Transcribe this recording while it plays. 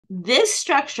this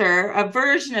structure, a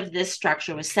version of this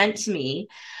structure was sent to me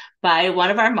by one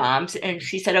of our moms. And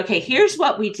she said, okay, here's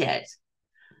what we did.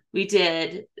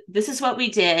 This is what we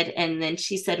did. And then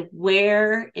she said,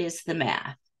 where is the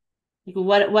math? Like,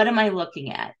 what am I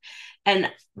looking at?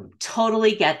 And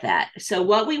totally get that. So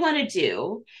what we want to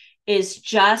do is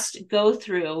just go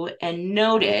through and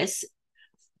notice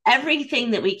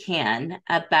everything that we can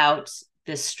about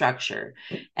this structure.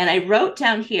 And I wrote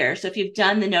down here, so if you've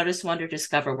done the Notice, Wonder,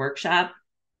 Discover workshop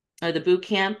or the boot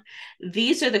camp,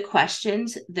 these are the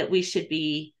questions that we should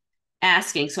be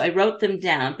asking. So I wrote them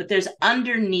down, but there's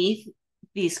underneath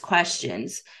these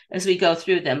questions as we go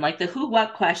through them, like the who,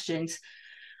 what questions.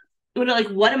 Like,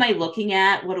 what am I looking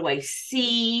at? What do I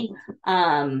see?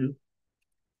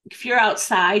 If you're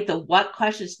outside, the what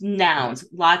questions, nouns,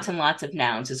 lots and lots of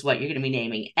nouns is what you're going to be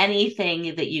naming.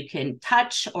 Anything that you can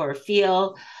touch or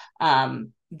feel,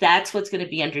 that's what's going to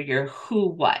be under your who,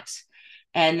 what.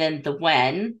 And then the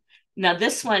when. Now,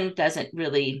 this one doesn't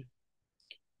really,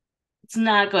 it's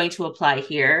not going to apply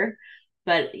here,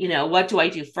 but what do I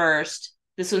do first?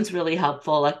 This one's really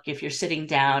helpful. Like if you're sitting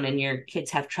down and your kids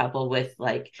have trouble with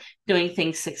like doing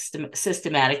things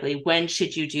systematically, when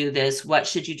should you do this? What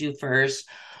should you do first?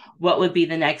 What would be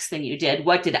the next thing you did?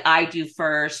 What did I do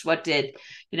first? What did,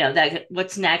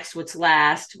 what's next? What's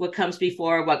last? What comes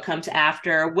before? What comes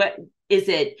after? What is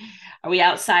it? Are we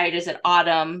outside? Is it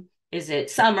autumn? Is it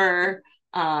summer?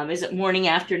 Is it morning,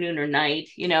 afternoon, or night?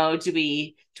 Do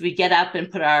we get up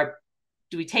and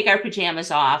do we take our pajamas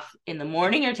off in the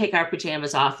morning or take our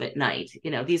pajamas off at night?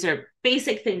 These are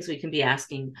basic things we can be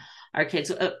asking our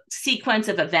kids. A sequence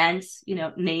of events,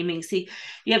 naming. See,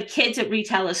 you have kids that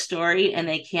retell a story and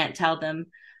they can't tell them,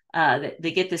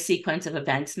 they get the sequence of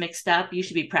events mixed up. You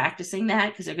should be practicing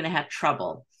that because they're going to have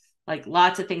trouble. Like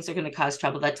lots of things are going to cause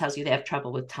trouble. That tells you they have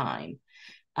trouble with time.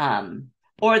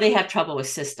 Or they have trouble with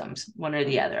systems, one or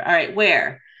the other. All right,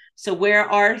 where? So where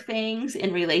are things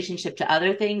in relationship to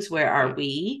other things? Where are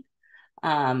we?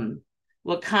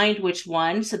 What kind, which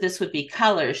one? So this would be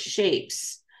colors,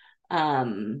 shapes.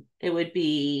 It would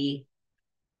be,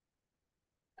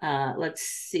 let's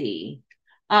see.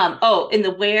 In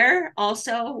the where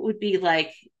also would be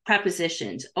like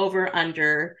prepositions, over,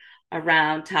 under,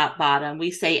 around, top, bottom.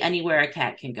 We say anywhere a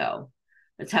cat can go.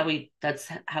 That's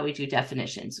how we do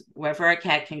definitions. Wherever a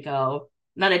cat can go,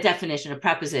 not a definition, a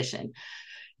preposition.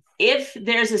 If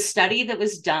there's a study that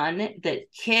was done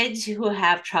that kids who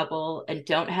have trouble and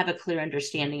don't have a clear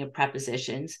understanding of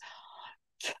prepositions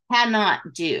cannot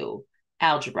do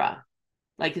algebra,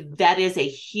 like that is a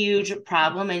huge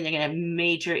problem and they're going to have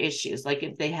major issues. Like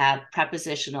if they have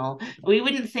prepositional, we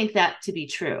wouldn't think that to be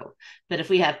true. But if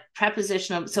we have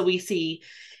prepositional, so we see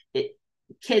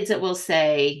kids that will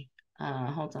say,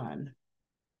 hold on.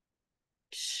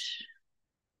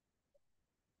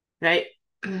 Right.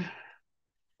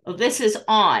 Well, this is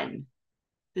on.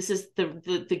 This is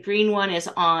the green one is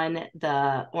on,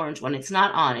 the orange one. It's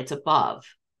not on, it's above.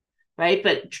 Right.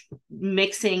 But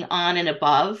mixing on and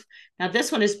above. Now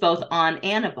this one is both on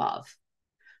and above.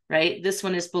 Right. This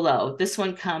one is below. This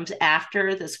one comes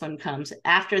after. This one comes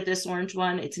after this orange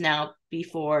one. It's now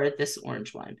before this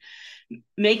orange one.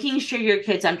 Making sure your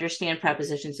kids understand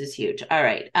prepositions is huge. All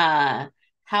right.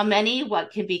 How many?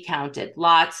 What can be counted?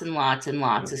 Lots and lots and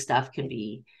lots of stuff can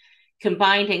be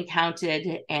combined and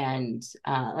counted. And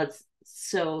let's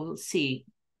see.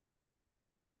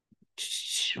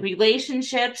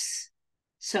 Relationships.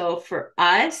 So for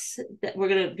us, that we're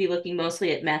going to be looking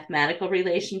mostly at mathematical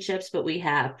relationships, but we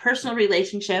have personal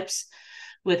relationships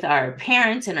with our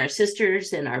parents and our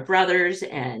sisters and our brothers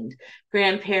and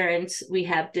grandparents. We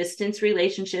have distance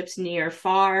relationships, near,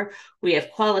 far. We have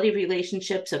quality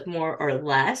relationships of more or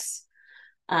less.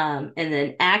 And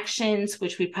then actions,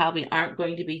 which we probably aren't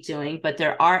going to be doing, but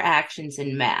there are actions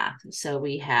in math. So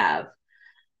we have,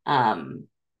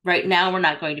 right now we're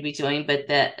not going to be doing, but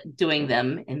doing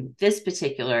them in this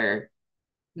particular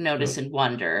Notice and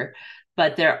Wonder.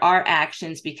 But there are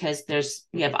actions because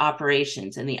we have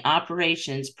operations, and the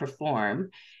operations perform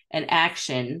an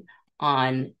action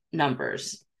on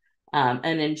numbers.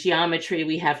 And in geometry,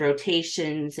 we have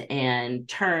rotations and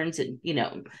turns and,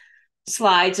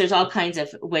 slides. There's all kinds of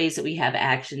ways that we have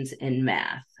actions in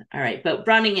math. All right. But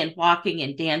running and walking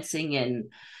and dancing and,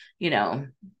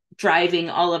 driving,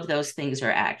 all of those things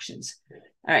are actions.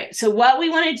 All right. So what we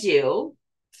want to do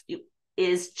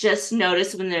is just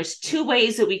notice when there's two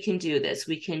ways that we can do this.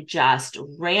 We can just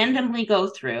randomly go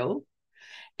through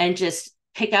and just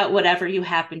pick out whatever you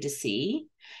happen to see.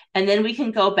 And then we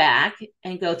can go back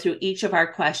and go through each of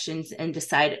our questions and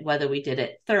decide whether we did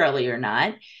it thoroughly or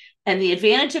not. And the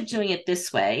advantage of doing it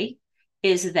this way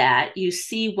is that you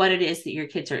see what it is that your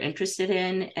kids are interested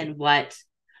in and what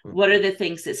are the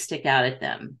things that stick out at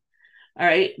them. All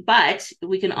right. But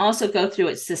we can also go through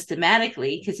it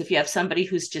systematically, because if you have somebody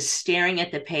who's just staring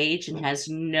at the page and has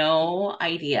no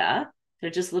idea, they're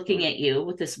just looking at you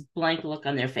with this blank look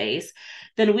on their face,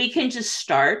 then we can just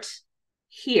start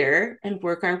here and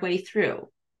work our way through.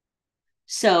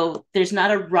 So there's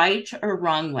not a right or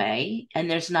wrong way, and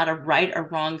there's not a right or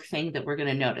wrong thing that we're going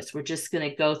to notice. We're just going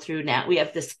to go through now. We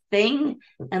have this thing,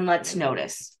 and let's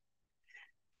notice.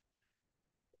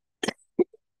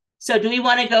 So do we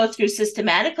want to go through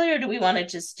systematically, or do we want to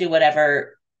just do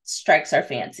whatever strikes our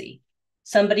fancy?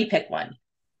 Somebody pick one.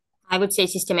 I would say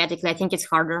systematically. I think it's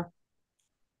harder.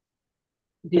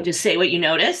 You just say what you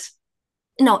notice?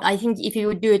 No, I think if you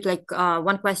would do it like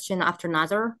one question after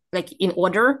another, like in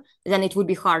order, then it would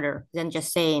be harder than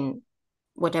just saying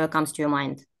whatever comes to your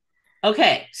mind.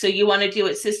 Okay, so you want to do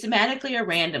it systematically or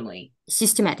randomly?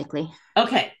 Systematically.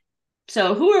 Okay,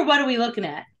 so who or what are we looking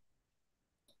at?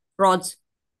 Rods.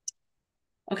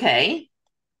 Okay.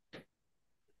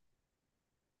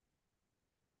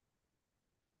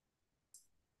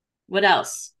 What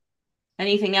else?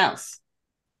 Anything else?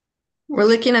 We're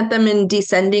looking at them in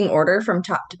descending order from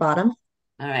top to bottom.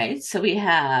 All right, so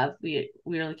we're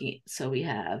looking, so we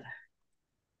have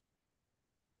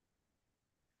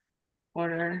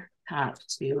order top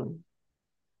to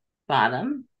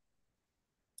bottom.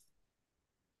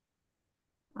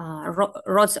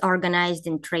 Rods organized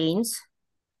in trains.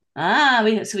 We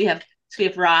have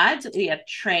rods, we have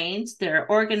trains. They're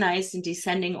organized in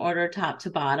descending order, top to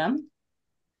bottom.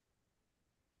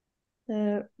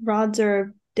 The rods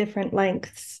are different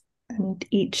lengths, and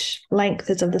each length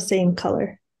is of the same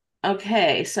color.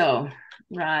 Okay, so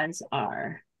rods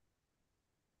are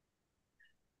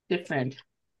different,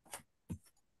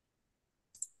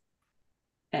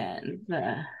 and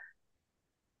the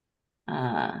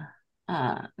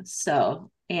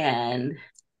so and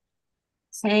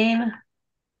same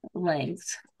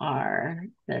lengths are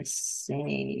the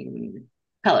same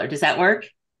color. Does that work?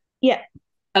 Yeah.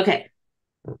 Okay.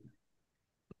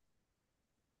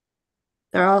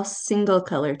 They're all single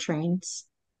color trains.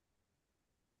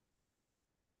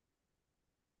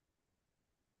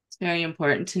 It's very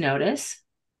important to notice.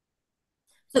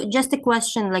 So just a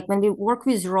question, like when we work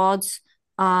with rods,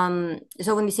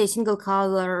 so when we say single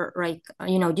color, like,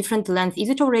 different length, is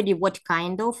it already what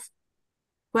kind of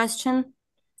question?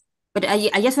 But I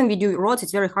guess when we do rods,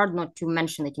 it's very hard not to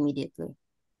mention it immediately.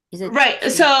 Is it right?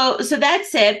 So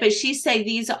that's it. But she's saying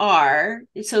these are,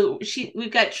 so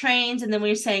we've got trains, and then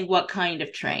we're saying what kind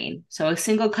of train. So a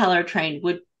single color train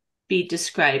would be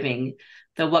describing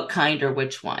the what kind or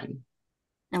which one.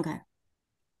 Okay.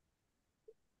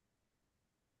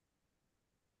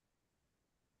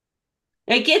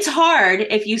 It gets hard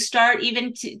if you start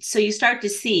so you start to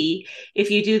see if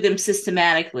you do them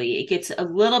systematically. It gets a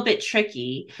little bit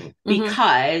tricky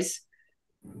because,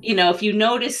 if you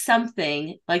notice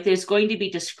something, like there's going to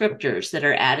be descriptors that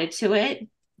are added to it.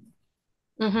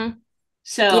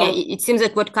 So yeah, it seems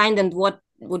like what kind and what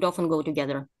would often go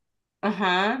together.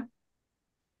 But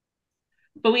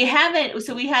we haven't,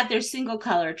 so we have their single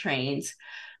color trains.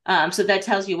 So that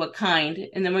tells you what kind,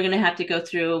 and then we're going to have to go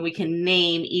through and we can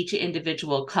name each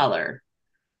individual color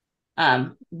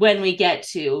when we get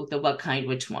to the what kind,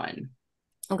 which one.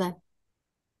 Okay.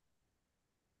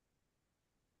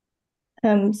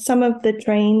 Some of the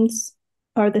trains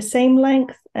are the same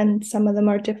length and some of them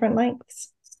are different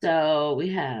lengths. So we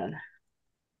have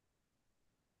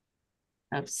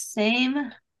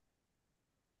same.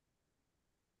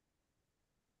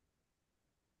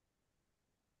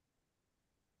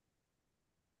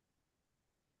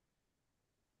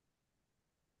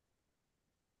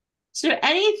 Is there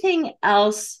anything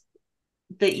else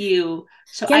that you?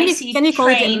 So can I you, see can you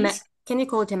trains. call it can you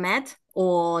call it a mat,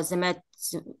 or the mat?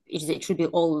 It should be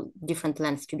all different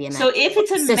lengths to be a mat. So if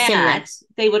it's a mat,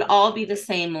 they would all be the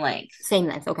same length. Same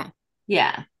length. Okay.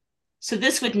 Yeah. So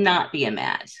this would not be a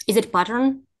mat. Is it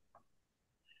pattern?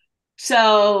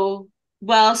 So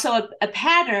a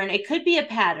pattern, it could be a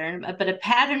pattern, but a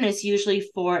pattern is usually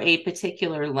for a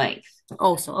particular length.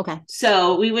 Also, okay.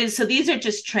 So these are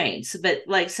just trains,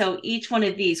 but so each one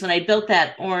of these, when I built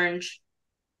the orange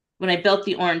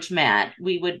mat,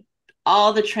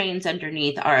 all the trains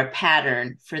underneath are a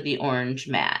pattern for the orange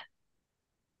mat.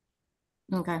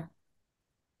 Okay.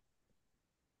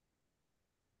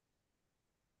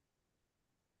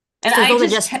 And so those I are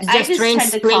just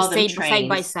trains placed side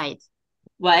by side.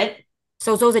 What?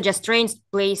 So those are just trains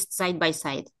placed side by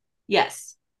side.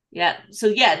 Yes. Yeah. So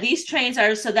yeah, these trains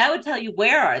are, so that would tell you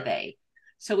where are they.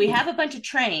 So we have a bunch of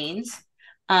trains,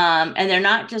 And they're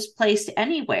not just placed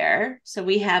anywhere. So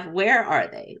we have, where are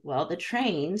they? Well, the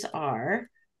trains are,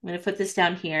 I'm going to put this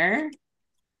down here.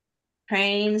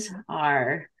 Trains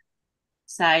are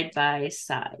side by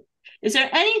side. Is there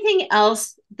anything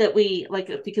else that we, like,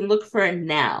 if we can look for a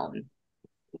noun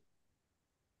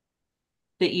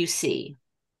that you see?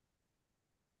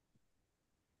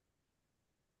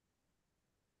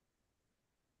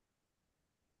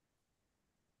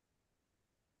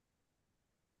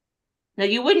 Now,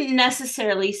 you wouldn't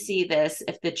necessarily see this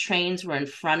if the trains were in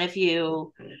front of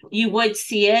you. You would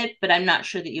see it, but I'm not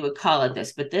sure that you would call it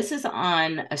this. But this is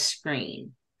on a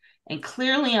screen. And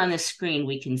clearly on the screen,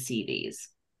 we can see these.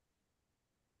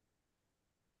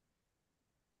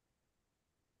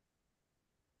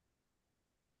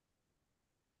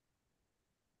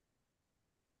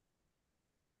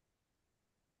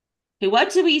 Okay,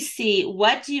 what do we see?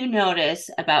 What do you notice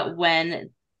about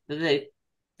when the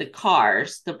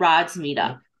cars, the rods meet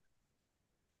up?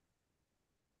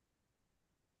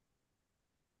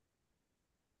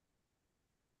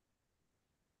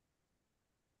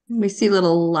 We see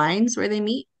little lines where they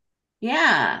meet.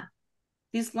 Yeah,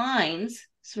 these lines.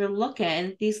 So we're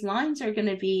looking, these lines are going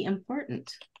to be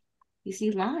important. You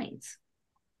see lines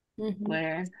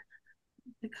where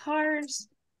the cars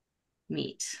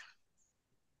meet.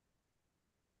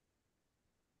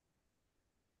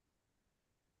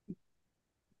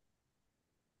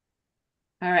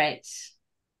 All right.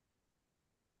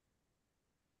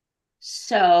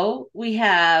 So we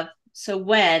have, so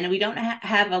when we don't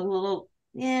have a little,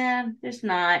 yeah, there's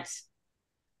not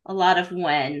a lot of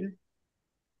when.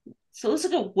 So let's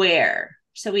look at where.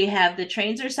 So we have the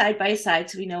trains are side by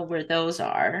side, so we know where those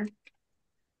are.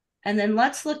 And then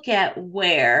let's look at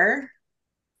where,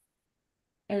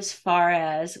 as far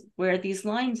as where these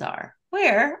lines are.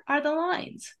 Where are the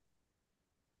lines?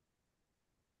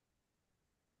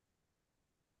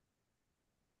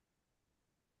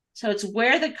 So it's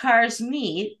where the cars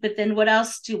meet, but then what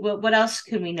else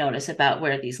can we notice about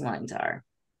where these lines are?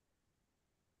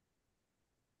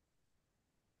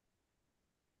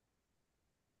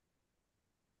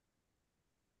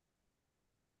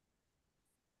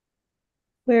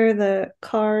 Where the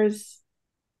cars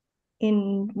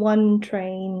in one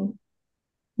train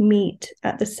meet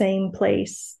at the same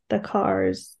place the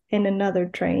cars in another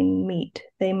train meet.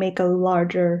 They make a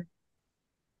larger,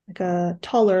 like a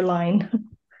taller line.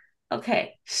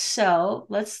 Okay, so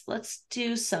let's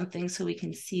do something so we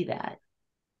can see that.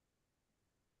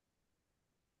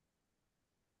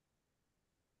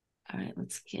 All right,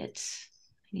 I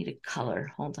need a color.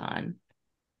 Hold on.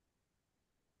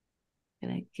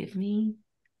 Gonna give me.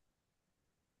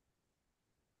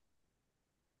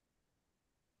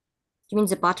 You mean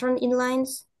the pattern in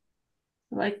lines?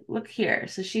 Like, look here.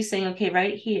 So she's saying, okay,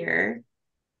 right here,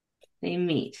 they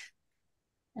meet.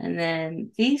 And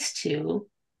then these two.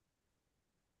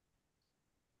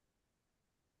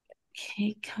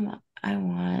 Okay, come up. I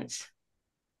want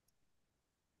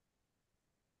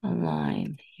a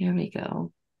line. Here we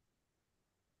go.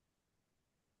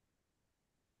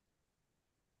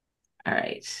 All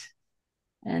right.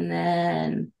 And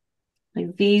then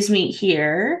like these meet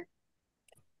here.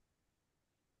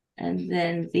 And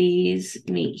then these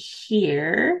meet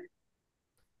here.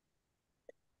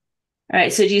 All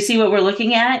right, so do you see what we're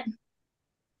looking at?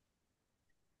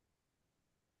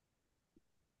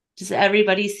 Does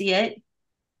everybody see it?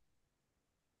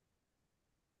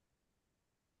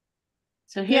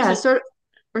 So here's Yeah,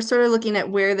 we're sort of looking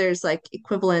at where there's like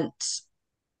equivalent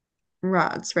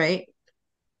rods, right?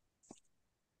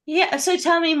 yeah, so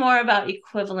tell me more about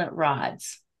equivalent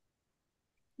rods.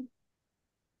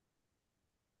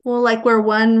 Well, like where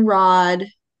one rod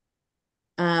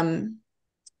um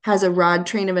has a rod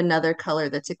train of another color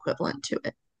that's equivalent to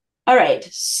it. All right,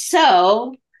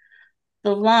 so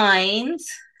the lines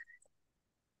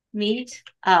meet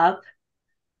up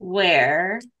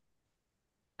where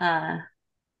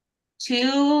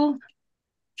two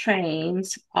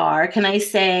trains are, can I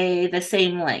say the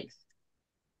same length?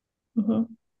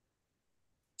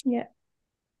 Yeah.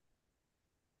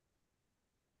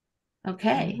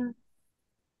 Okay.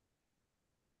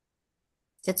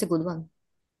 That's a good one.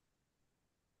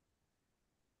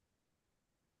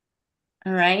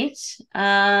 All right.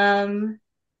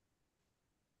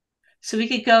 So we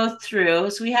could go through.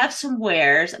 So we have some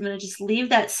wheres. I'm going to just leave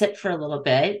that sit for a little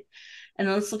bit. And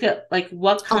then let's look at like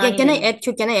what kind Okay, can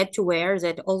I add to where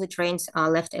that all the trains are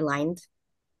left aligned?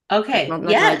 Okay, Like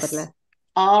not yes. right, but left.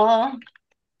 All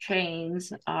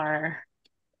trains are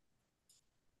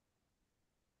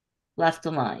left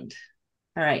aligned.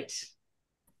 All right.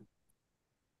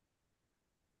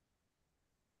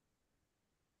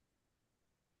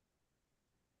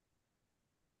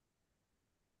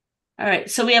 All right.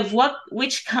 So we have what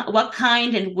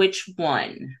kind and which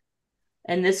one?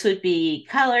 And this would be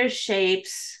colors,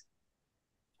 shapes.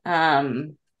 We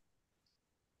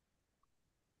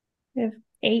have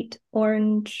 8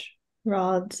 orange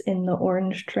rods in the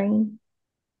orange train.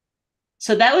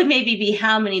 So that would maybe be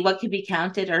how many, what could be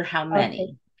counted or how many.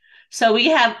 Okay. So we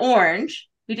have orange.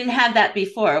 We didn't have that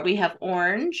before. We have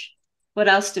orange. What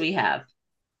else do we have?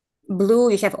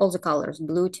 Blue, you have all the colors.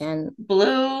 Blue, tan,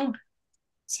 Blue,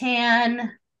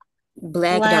 tan,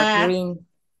 black, dark black, green.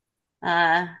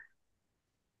 uh,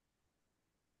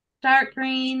 dark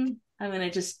green. I'm going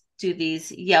to just do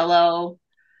these yellow,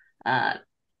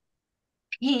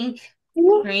 pink,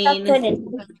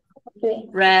 green,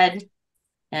 red,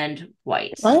 and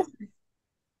white. What?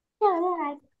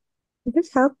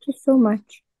 This helped you so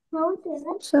much.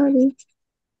 Sorry.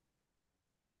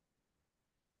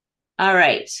 All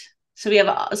right. So we have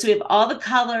all the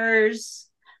colors.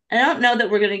 I don't know that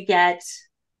we're going to get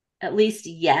at least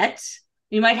yet.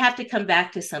 We might have to come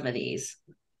back to some of these.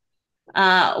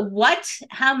 How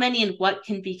many and what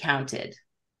can be counted?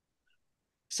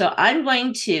 So I'm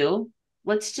going to,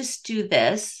 let's just do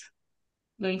this.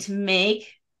 I'm going to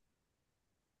make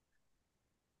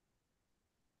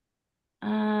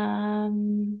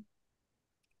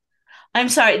I'm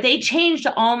sorry, they changed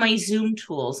all my Zoom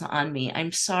tools on me.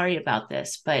 I'm sorry about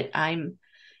this, but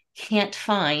can't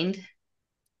find.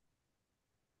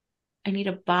 I need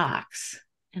a box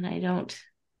and I don't.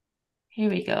 Here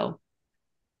we go.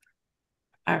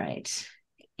 All right.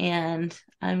 And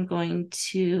I'm going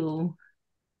to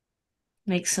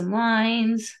make some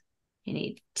lines. You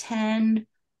need 10,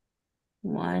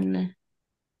 1,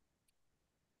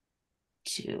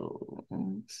 2.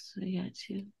 So we got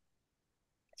 2,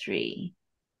 3,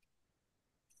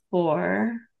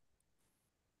 4,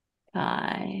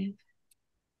 5,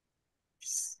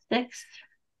 6,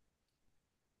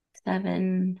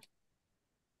 7,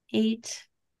 8,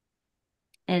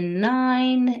 and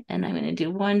 9. And I'm going to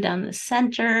do 1 down the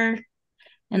center.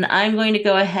 And I'm going to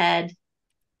go ahead,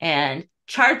 and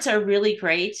charts are really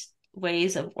great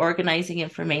ways of organizing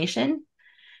information.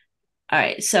 All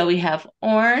right, so we have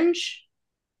orange,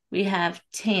 we have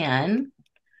tan,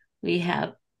 we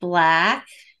have black,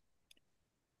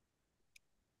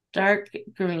 dark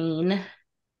green,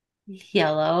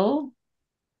 yellow,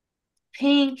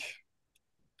 pink.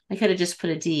 I could have just put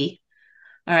a D.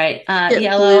 All right, Skip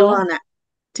yellow. blue on that.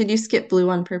 Did you skip blue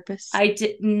on purpose? I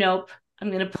did. Nope. I'm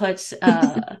going to put,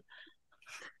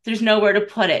 there's nowhere to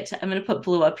put it. I'm going to put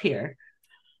blue up here.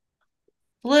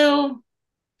 Blue,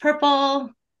 purple,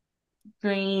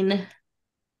 green,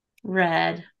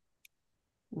 red,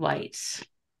 white.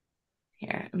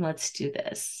 Here, and let's do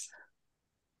this.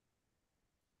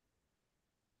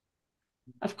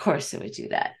 Of course it would do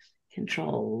that.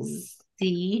 Control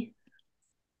Z.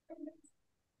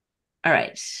 All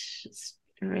right, just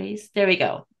erase. There we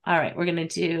go. All right, we're going to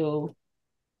do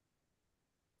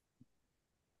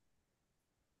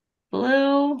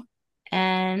blue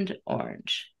and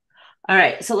orange. All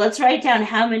right, so let's write down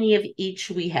how many of each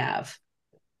we have.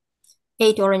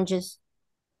 8 oranges.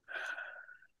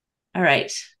 All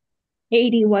right.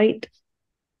 80 white.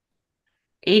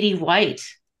 80 white.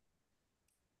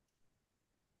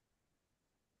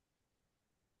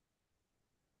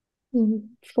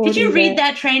 Did you read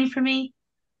that train for me?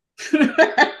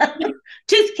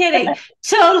 Just kidding.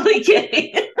 Totally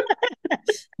kidding.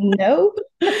 No.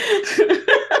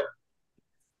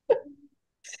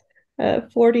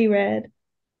 40 red.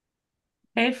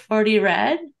 Okay, 40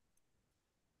 red.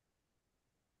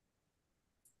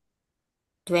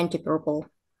 20 purple.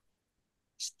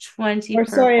 20 or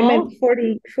purple. Sorry, I meant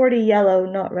 40 yellow,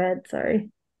 not red. Sorry.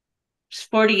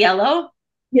 40 yellow?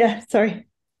 Yeah, sorry.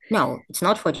 No, it's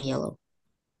not 40 yellow.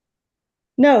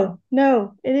 No,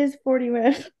 it is 40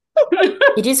 red.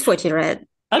 It is 40 red.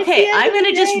 Okay, I'm going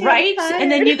to just write, and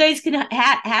then tired. you guys can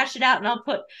hash it out, and I'll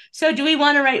put. So, do we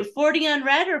want to write 40 on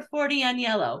red or 40 on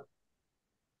yellow?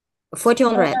 40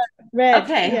 on red. Red.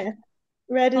 Okay. Yeah.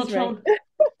 Red is right.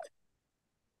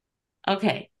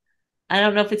 Okay. I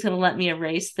don't know if it's going to let me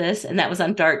erase this, and that was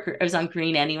on dark. It was on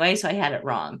green anyway, so I had it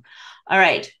wrong. All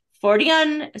right, 40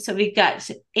 on. So we've got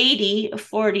 80,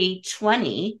 40,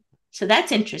 20. So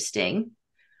that's interesting.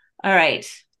 All right.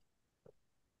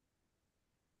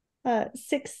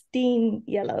 16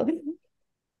 yellow.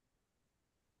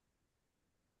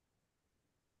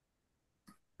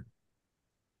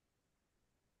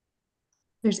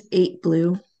 There's 8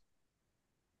 blue.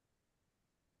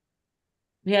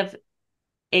 We have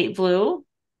 8 blue.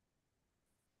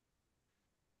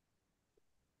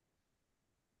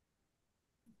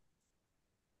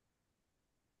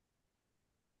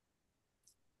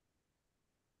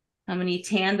 How many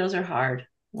tan? Those are hard.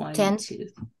 1, 10. 2,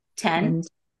 10. And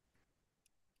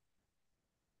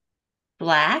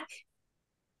Black.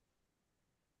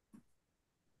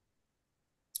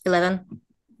 11.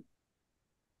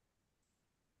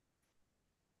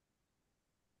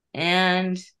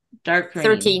 And dark green.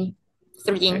 13.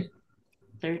 13.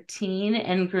 13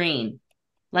 and green.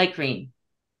 Light green.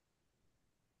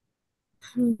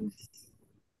 Hmm.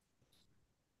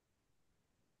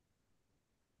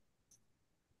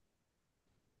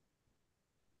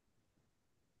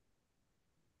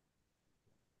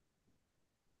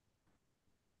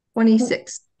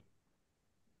 26.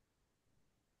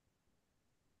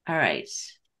 All right.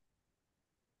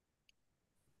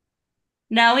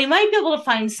 Now we might be able to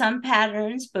find some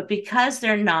patterns, but because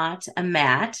they're not a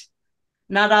mat,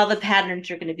 not all the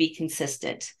patterns are going to be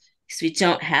consistent because we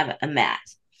don't have a mat.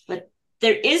 But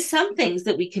there is some things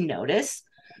that we can notice,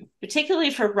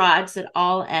 particularly for rods that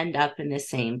all end up in the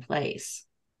same place.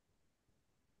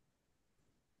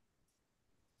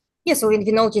 Yeah, so if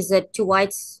you notice that 2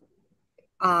 whites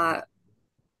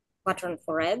pattern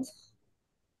for red.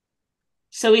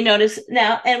 So we notice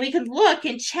now, and we can look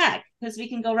and check because we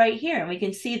can go right here and we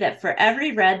can see that for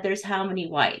every red, there's how many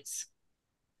whites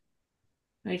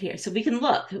right here. So we can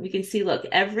look, we can see, look,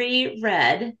 every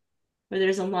red where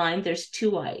there's a line, there's 2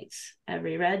 whites.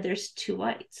 Every red, there's 2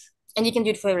 whites. And you can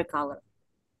do it for every color.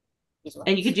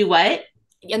 And you could do what?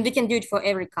 And we can do it for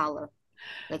every color,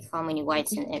 like how many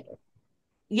whites in every.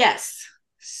 Yes.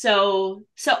 So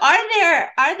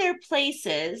are there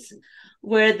places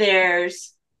where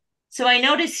there's, so I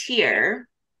notice here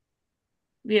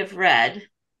we have red,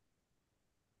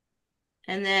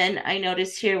 and then I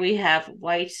notice here we have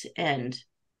white and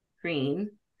green,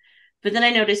 but then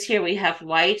I notice here we have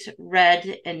white,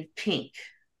 red, and pink,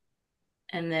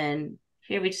 and then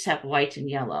here we just have white and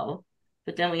yellow,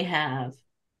 but then we have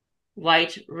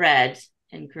white, red,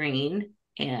 and green,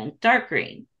 and dark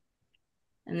green.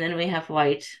 And then we have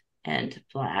white and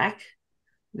black.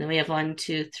 And then we have 1,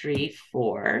 2, 3,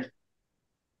 4.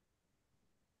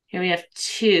 Here we have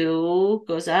 2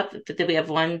 goes up, but then we have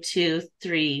 1, 2,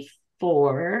 3,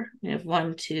 4. We have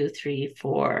 1, 2, 3,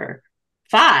 4,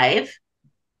 5.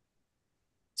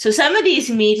 So some of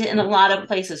these meet in a lot of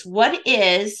places. What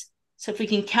is, so if we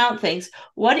can count things,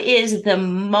 what is the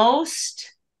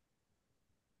most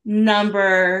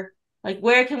number, like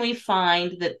where can we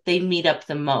find that they meet up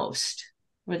the most?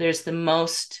 Where there's the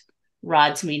most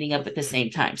rods meeting up at the same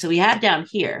time. So we have down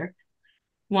here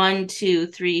 1, 2,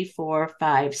 3, 4,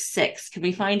 5, 6. Can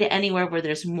we find it anywhere where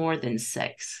there's more than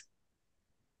 6?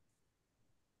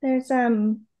 There's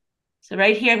So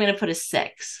right here, I'm going to put a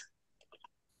 6.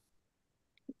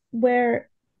 where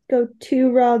go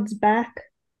 2 rods back.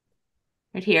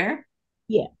 Right here?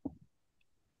 Yeah.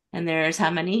 And there's how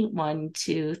many? 1,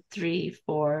 2, 3,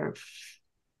 4,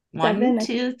 7. 1,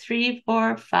 2, 3,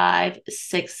 4, 5,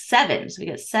 6, 7. So we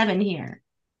got 7 here.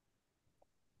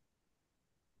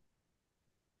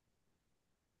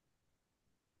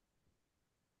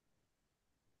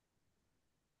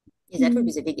 Yes, that would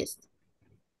be the biggest.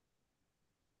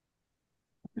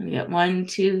 We got 1,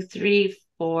 2, 3,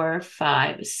 4,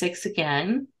 5, 6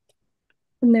 again.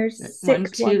 And there's 6 1,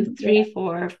 2, ones 3, there.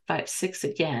 4, 5, 6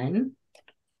 again.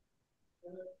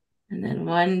 And then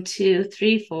 1, 2,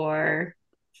 3, 4,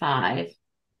 5.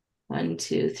 1,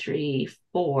 2, 3,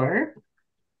 4.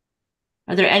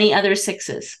 Are there any other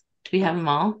 6s? Do we have them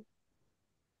all?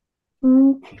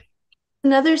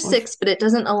 Another 6, but it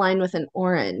doesn't align with an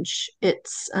orange.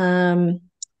 It's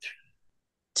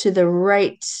to the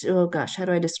right. Oh gosh, how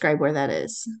do I describe where that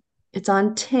is? It's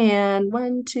on tan.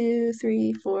 1, 2,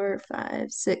 3, 4,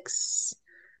 5, 6.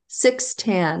 6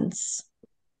 tans.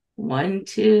 1,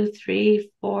 2,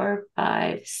 3, 4,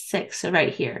 5, 6. So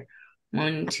right here.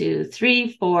 1, 2,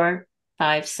 3, 4,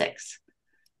 5, 6.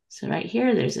 So right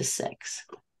here, there's a 6.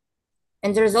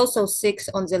 And there's also 6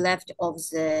 on the left of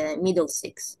the middle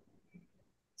 6.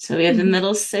 So we have the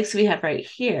middle 6 we have right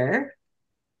here.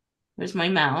 Where's my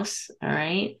mouse? All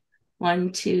right.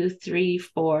 1, 2, 3,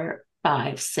 4,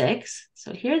 5, 6.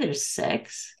 So here there's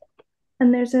 6.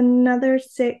 And there's another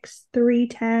 6, 3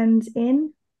 tans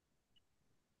in.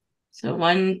 So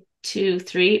 1, 2,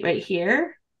 3 right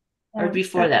here. Or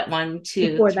before that, 1,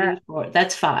 2, before 3, that. 4.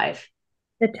 That's 5.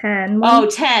 The tan one. Oh,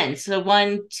 10. So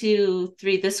 1, 2,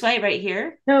 3 this way, right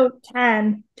here. No,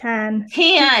 tan. Tan.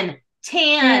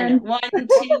 1,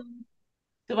 2.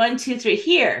 The 1, 2, 3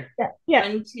 here. Yeah.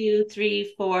 1, 2,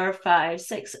 3, 4, 5,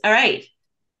 6. All right.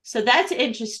 So that's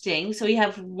interesting. So we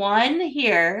have 1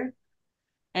 here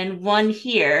and 1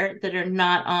 here that are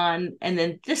not on, and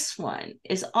then this one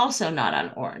is also not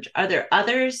on orange. Are there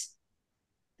others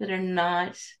that are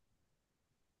not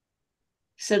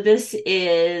So this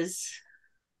is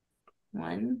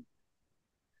 1.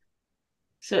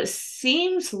 So it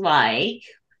seems like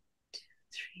 2,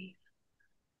 3.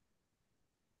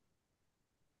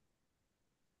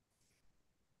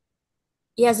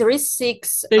 Yes, there is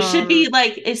 6. There should be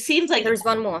like, it seems like There's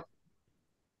one more.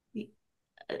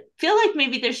 feel like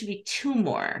maybe there should be 2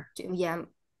 more. Yeah.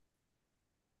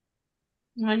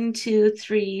 1, 2,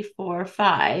 3, 4,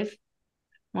 5.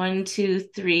 1, 2,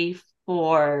 3,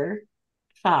 4,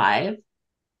 5.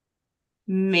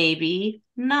 Maybe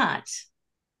not.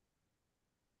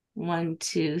 1,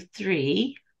 2,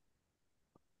 3.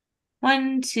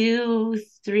 1, 2,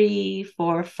 3,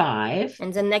 4, 5.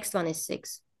 And the next one is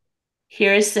 6.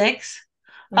 Here is 6.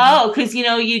 Mhm. Oh, because you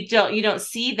don't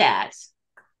see that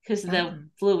because the Oh.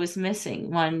 blue is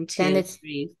missing. 1, 2, it's-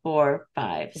 3, 4,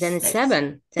 5, Then it's 6.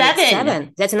 7. Then it's 7.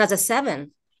 7. That's another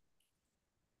 7.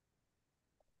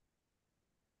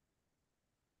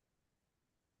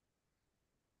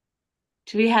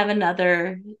 Do we have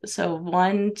another? So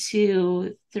 1,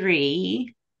 2,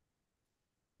 3.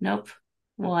 Nope.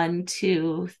 1,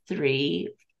 2,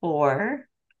 3, 4.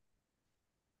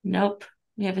 Nope.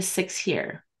 We have a 6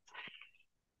 here.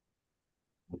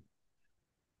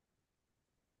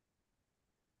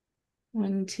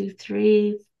 One, 2,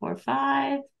 3, 4,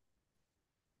 5.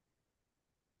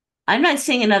 I'm not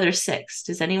seeing another 6.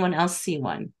 Does anyone else see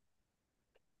one?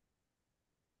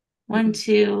 1,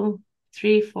 2,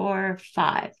 3, 4,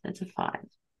 5. That's a 5.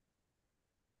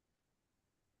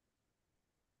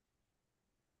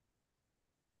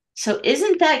 So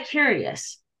isn't that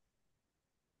curious?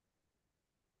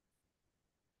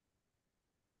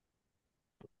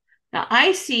 Now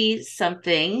I see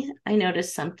something. I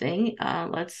noticed something.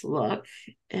 Let's look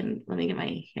and let me get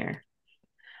my here.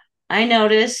 I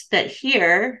noticed that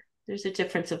here there's a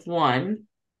difference of 1.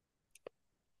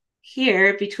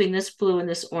 Here between this blue and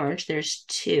this orange, there's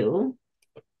 2.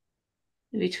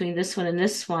 Between this one and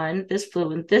this one, this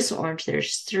blue and this orange,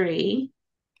 there's 3.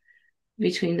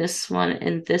 Between this one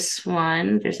and this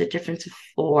one, there's a difference of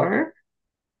 4.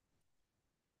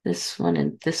 This one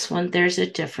and this one, there's a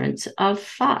difference of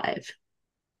 5.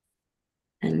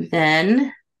 And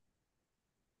then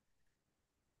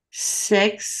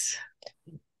 6.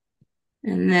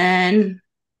 And then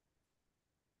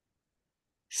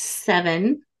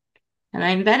 7. And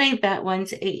I'm betting that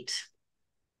one's 8.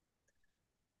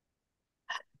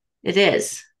 It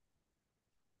is.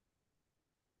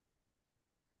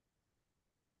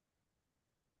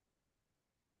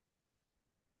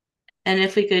 And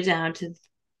if we go down to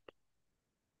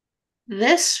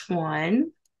this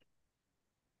one,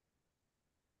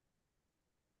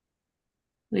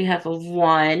 we have a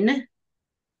 1.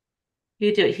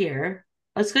 You do it here.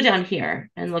 Let's go down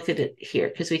here and look at it here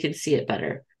because we can see it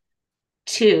better.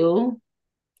 2,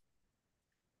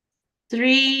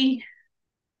 3,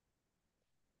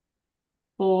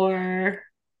 4,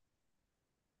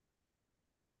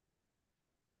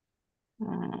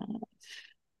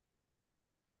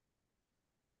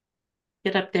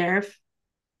 get up there,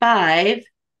 5,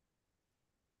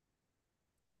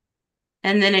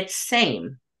 and then it's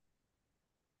same.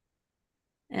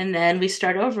 And then we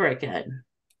start over again.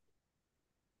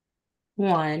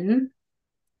 1,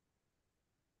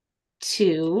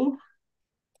 2,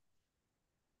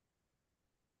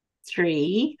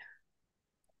 3,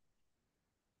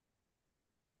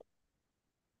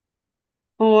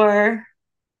 4,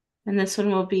 and this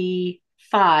one will be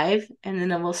 5, and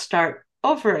then we'll start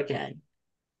over again.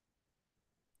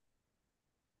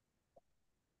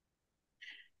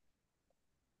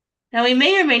 Now we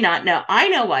may or may not know, I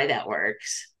know why that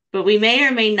works, but we may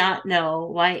or may not know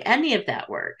why any of that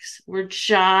works. We're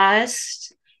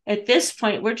just, at this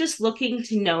point, we're just looking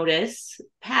to notice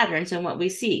patterns in what we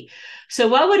see. So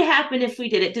what would happen if we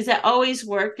did it? Does that always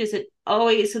work? Does it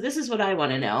always, so this is what I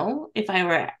want to know. If I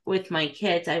were with my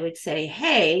kids, I would say,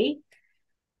 hey,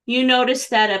 you notice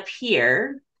that up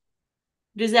here.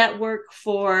 Does that work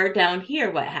for down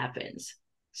here? What happens?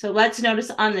 So let's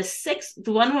notice on the 6th,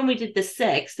 the one when we did the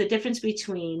 6, the difference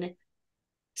between,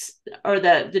 or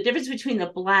the difference between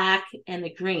the black and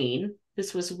the green,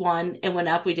 this was 1, it went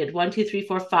up, we did 1, 2, 3,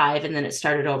 4, 5, and then it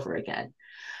started over again.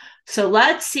 So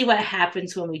let's see what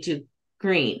happens when we do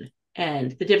green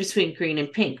and the difference between green and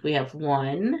pink. We have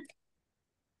 1,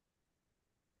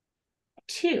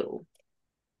 2,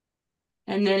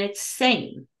 and then it's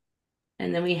same.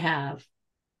 And then we have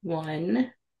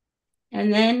 1,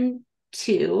 and then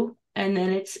 2, and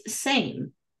then it's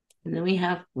same. And then we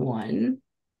have 1,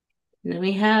 and then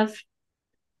we have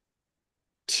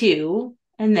 2,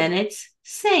 and then it's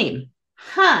same.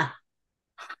 Huh.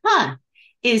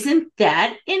 Isn't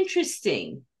that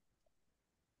interesting?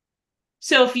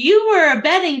 So if you were a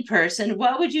betting person,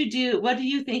 what would you do? What do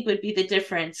you think would be the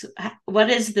difference? What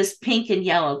does this pink and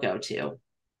yellow go to?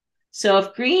 So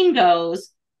if green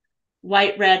goes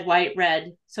white, red, white,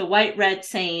 red. So white, red,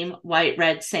 same, white,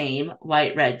 red, same,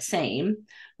 white, red, same.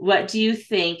 What do you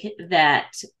think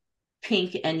that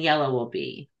pink and yellow will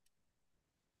be?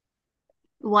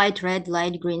 White, red,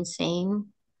 light green, same.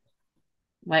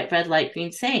 White, red, light,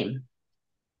 green, same.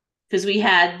 Because we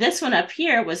had this one up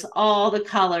here was all the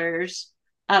colors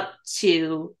up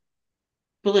to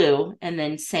blue and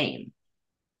then same.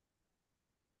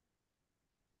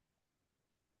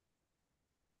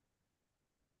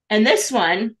 And this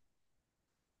one,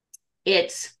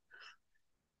 it's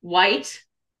white,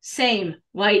 same,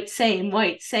 white, same,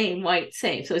 white, same, white,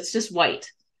 same. So it's just white.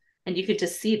 And you could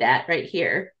just see that right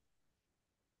here.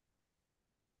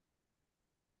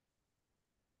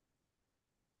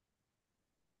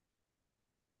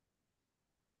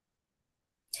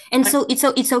 And so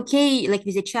it's okay, like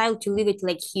with a child, to leave it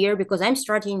like here, because I'm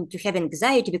starting to have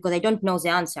anxiety because I don't know the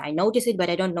answer. I notice it, but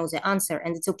I don't know the answer,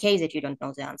 and it's okay that you don't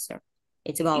know the answer.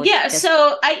 It's about Yeah, just...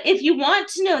 so if you want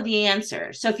to know the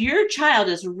answer, so if your child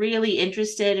is really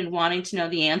interested in wanting to know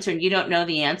the answer and you don't know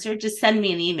the answer, just send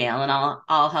me an email and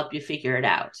I'll help you figure it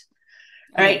out.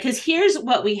 All right, because here's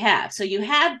what we have. So you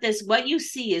have this, what you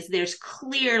see is there's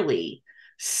clearly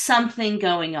something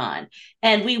going on.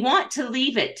 And we want to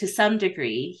leave it to some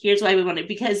degree. Here's why we want it,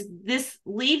 because this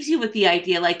leaves you with the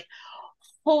idea like,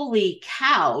 holy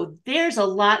cow, there's a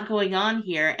lot going on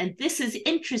here. And this is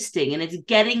interesting and it's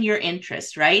getting your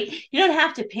interest, right? You don't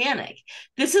have to panic.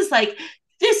 This is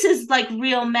like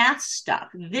real math stuff.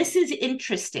 This is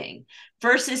interesting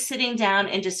versus sitting down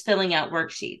and just filling out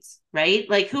worksheets, right?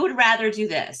 Like, who would rather do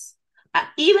this?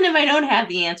 Even if I don't have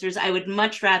the answers, I would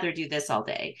much rather do this all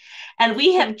day. And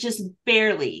we have just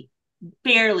barely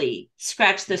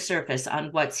scratched the surface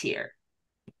on what's here.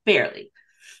 Barely.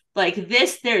 Like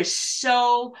this, there's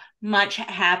so much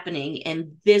happening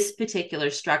in this particular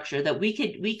structure that we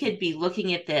could be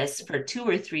looking at this for 2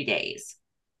 or 3 days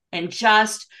and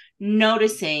just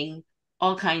noticing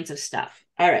all kinds of stuff.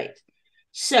 All right.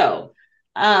 So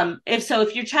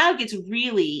if your child gets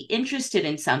really interested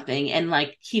in something and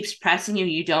like keeps pressing you,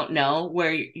 you don't know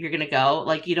where you're going to go,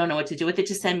 like you don't know what to do with it,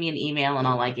 just send me an email and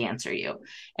I'll like answer you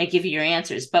and give you your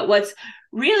answers. But what's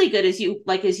really good is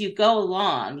as you go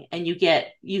along and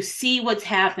you see what's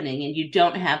happening and you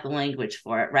don't have the language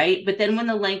for it, right? But then when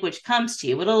the language comes to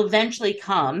you, it'll eventually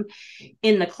come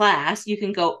in the class. You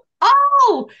can go,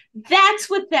 oh, that's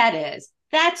what that is.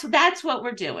 That's what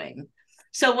we're doing.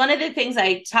 So one of the things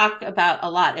I talk about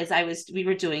a lot is we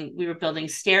were building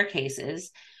staircases,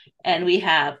 and we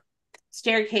have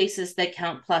staircases that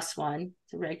count +1.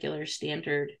 It's a regular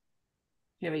standard.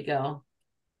 Here we go.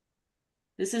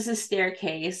 This is a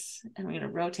staircase, and we're going to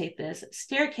rotate this.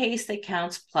 Staircase that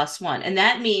counts +1. And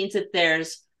that means that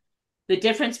there's the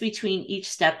difference between each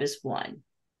step is 1.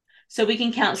 So we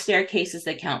can count staircases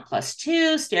that count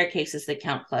 +2, staircases that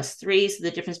count +3. So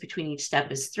the difference between each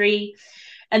step is 3.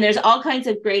 And there's all kinds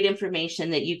of great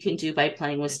information that you can do by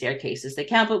playing with staircases that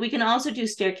count, but we can also do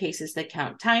staircases that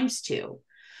count ×2.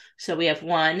 So we have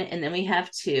 1, and then we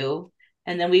have 2,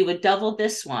 and then we would double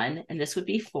this one, and this would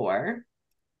be 4.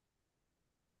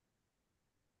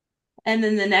 And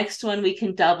then the next one we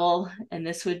can double, and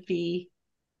this would be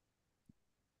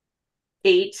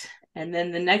 8. And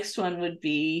then the next one would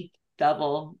be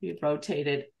double, we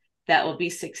rotated, that will be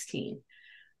 16.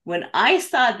 When I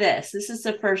saw this is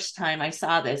the first time I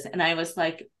saw this, and I was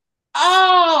like,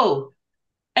 oh,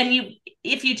 and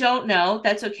if you don't know,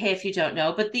 that's okay if you don't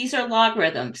know, but these are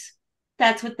logarithms.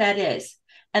 That's what that is.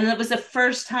 And that was the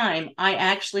first time I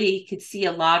actually could see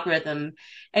a logarithm.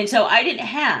 And so I didn't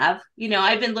have,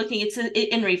 I've been looking, it's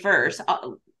in reverse.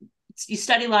 You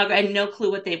study log, I had no clue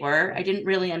what they were. I didn't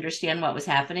really understand what was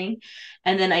happening.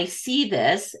 And then I see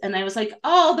this and I was like,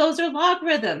 oh, those are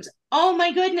logarithms. Oh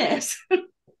my goodness.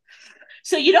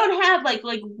 So you don't have like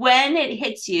when it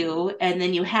hits you and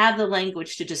then you have the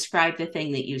language to describe the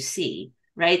thing that you see,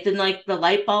 right? Then like the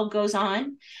light bulb goes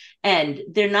on and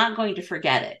they're not going to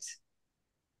forget it.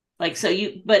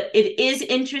 But it is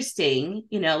interesting,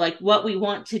 like what we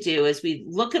want to do is we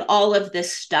look at all of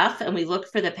this stuff and we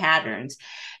look for the patterns.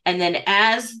 And then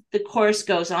as the course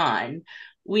goes on,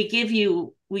 we give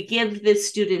the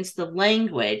students the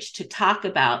language to talk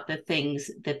about the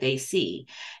things that they see.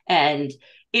 And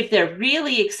if they're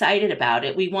really excited about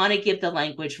it, we want to give the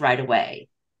language right away.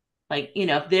 Like,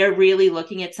 if they're really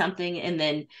looking at something, and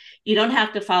then you don't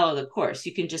have to follow the course.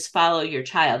 You can just follow your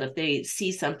child. If they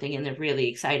see something and they're really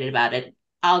excited about it,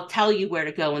 I'll tell you where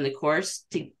to go in the course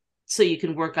so you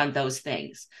can work on those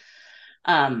things.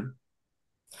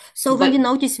 So when But we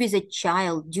notice with a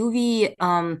child, do we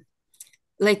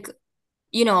like,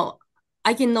 you know,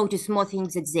 I can notice more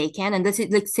things that they can, and that's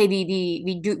it. Like say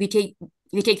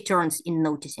we take turns in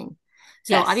noticing.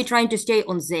 So are we yes. trying to stay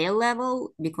on their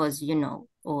level because, you know,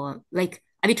 or like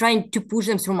are we trying to push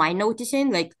them through my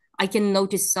noticing? Like I can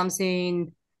notice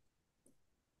something,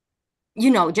 you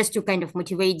know, just to kind of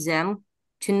motivate them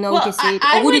to Well, notice I, it, or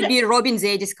I would it would, be robbing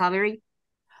their discovery?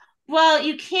 well,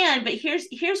 you can, but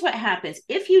here's what happens.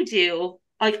 If you do,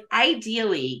 like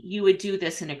ideally, you would do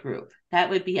this in a group. That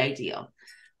would be ideal.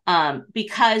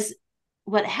 Because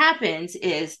what happens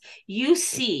is you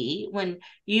see when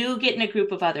you get in a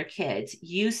group of other kids,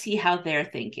 you see how they're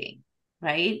thinking,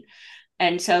 right?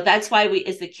 And so that's why we,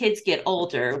 as the kids get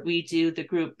older, we do the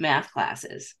group math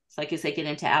classes. It's like as they get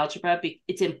into algebra,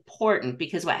 it's important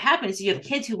because what happens, you have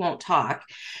kids who won't talk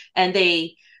and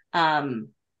um,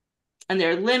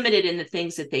 they're limited in the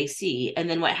things that they see. And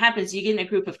then what happens, you get in a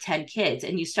group of 10 kids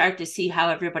and you start to see how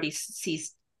everybody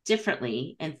sees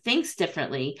differently and thinks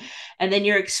differently. And then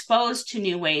you're exposed to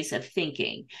new ways of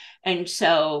thinking. And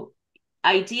so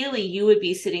ideally you would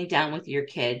be sitting down with your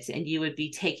kids and you would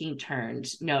be taking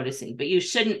turns noticing, but you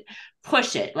shouldn't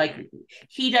push it like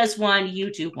he does one,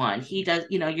 you do one, he does,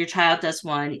 you know, your child does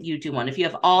one, you do one. If you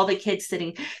have all the kids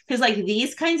sitting, because like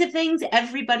these kinds of things,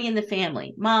 everybody in the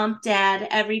family, mom, dad,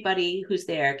 everybody who's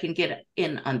there can get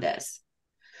in on this.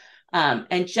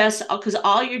 And just because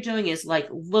all you're doing is like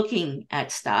looking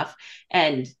at stuff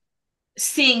and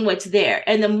seeing what's there.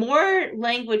 And the more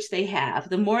language they have,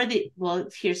 the more that, well,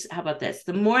 here's, how about this?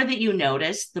 The more that you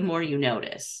notice, the more you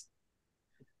notice.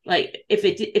 Like if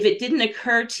it didn't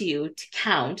occur to you to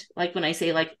count, like when I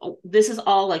say like, oh, this is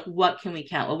all like, what can we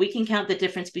count? Well, we can count the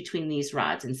difference between these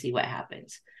rods and see what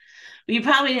happens. But you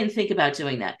probably didn't think about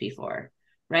doing that before,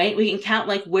 right? We can count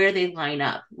like where they line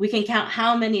up. We can count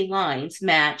how many lines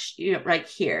match, you know, right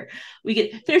here.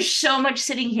 There's so much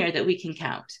sitting here that we can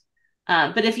count.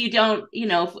 But if you don't, you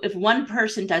know, if one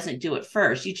person doesn't do it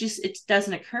first, it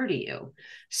doesn't occur to you.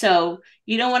 So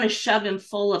you don't want to shove him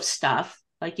full of stuff.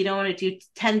 Like you don't want to do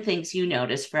 10 things you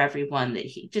notice for everyone that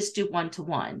he just do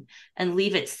 1-to-1 and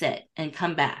leave it sit and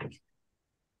come back.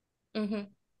 Mm-hmm.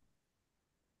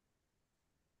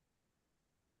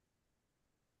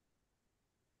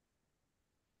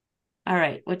 All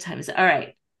right. What time is it? All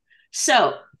right.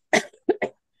 So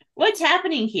what's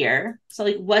happening here? So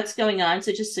like what's going on?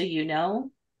 So just so you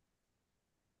know,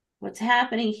 what's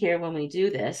happening here when we do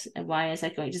this and why is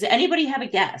that going? Does anybody have a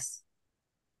guess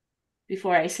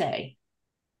before I say?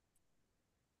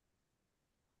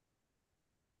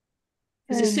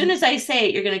 Because as soon as I say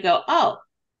it, you're going to go, oh,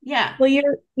 yeah. Well,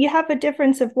 you have a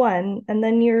difference of one, and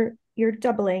then you're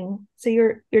doubling. So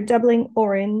you're doubling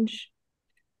orange,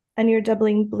 and you're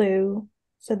doubling blue.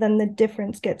 So then the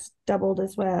difference gets doubled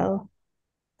as well.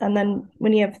 And then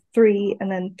when you have 3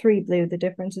 and then 3 blue, the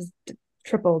difference is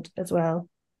tripled as well.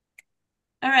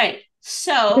 All right.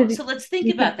 So let's think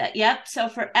You about could, that. Yep. So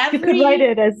for you could write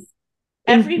it as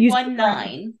every use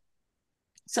 1-9.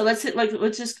 So let's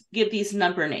just give these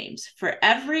number names. For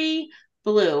every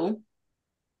blue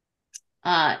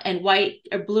and white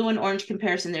or blue and orange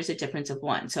comparison, there's a difference of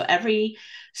 1. So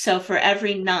for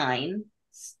every 9,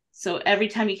 so every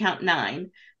time you count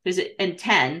 9, and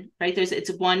 10, right?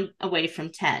 It's 1 away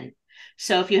from 10.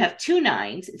 So if you have 2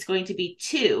 9s, it's going to be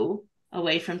 2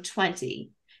 away from 20.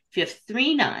 If you have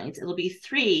 3 9s, it'll be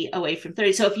 3 away from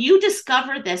 30. So if you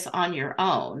discover this on your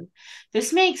own,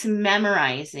 this makes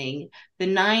memorizing the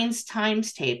 9s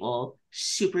times table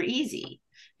super easy,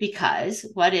 because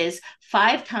what is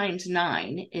 5 times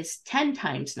 9 is 10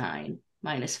 times 9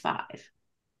 minus 5.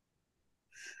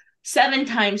 7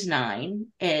 times 9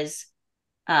 is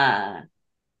 10,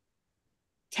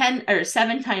 or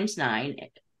 7 times 9.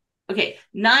 Okay,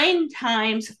 9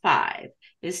 times 5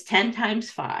 is 10 times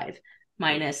 5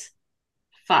 minus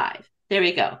 5. There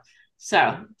we go.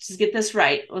 So just get this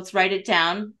right. Let's write it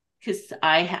down, because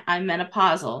I'm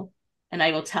menopausal and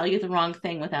I will tell you the wrong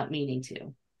thing without meaning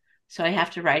to. So I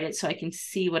have to write it so I can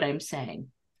see what I'm saying.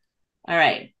 All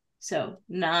right. So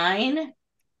 9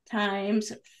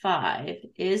 times 5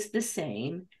 is the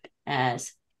same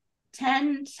as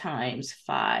 10 times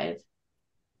 5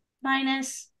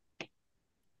 minus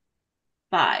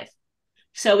 5.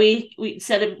 So we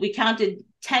counted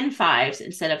 10 5s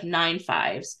instead of 9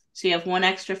 5s. So you have 1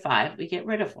 extra 5. We get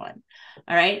rid of 1.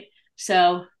 All right.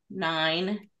 So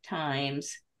 9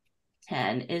 times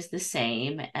 10 is the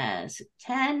same as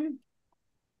 10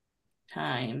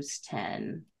 times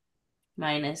 10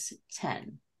 minus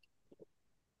 10.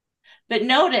 But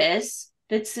notice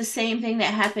that's the same thing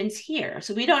that happens here.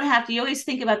 So we don't have to, you always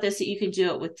think about this, that you can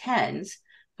do it with 10s,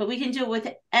 but we can do it with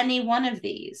any one of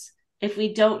these. If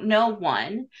we don't know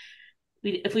one,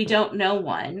 if we don't know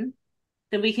one,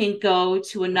 then we can go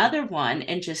to another one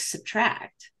and just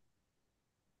subtract.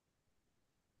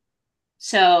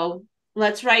 So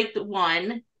let's write the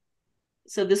one.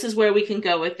 So this is where we can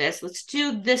go with this. Let's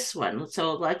do this one.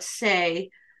 So let's say,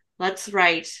 let's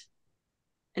write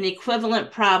an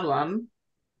equivalent problem.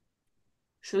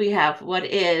 So we have what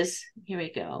is, here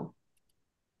we go.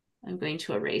 I'm going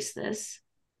to erase this.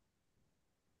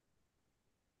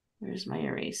 Where's my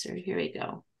eraser? Here we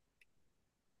go.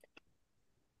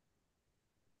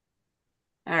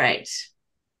 All right.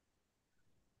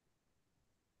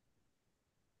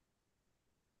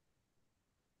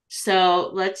 So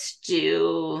let's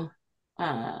do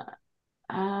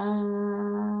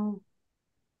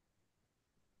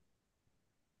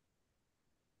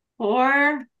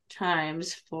 4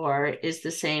 times 4 is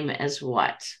the same as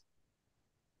what?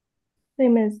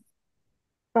 Same as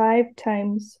 5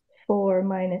 times 4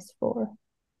 minus 4.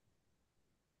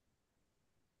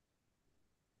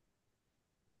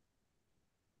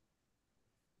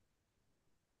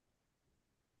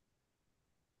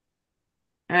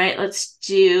 All right, let's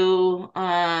do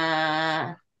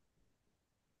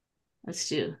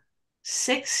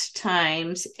 6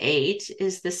 times 8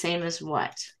 is the same as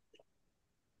what?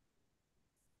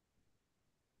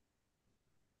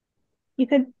 You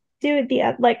could do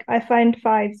it like I find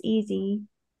 5's easy.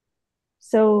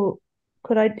 So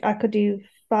I could do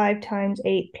 5 times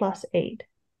 8 plus 8.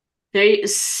 There,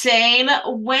 same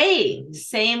way.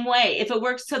 If it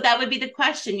works, so that would be the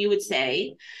question. You would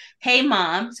say, "Hey,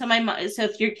 mom." So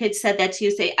if your kid said that to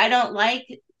you, say, "I don't like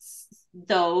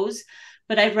those,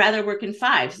 but I'd rather work in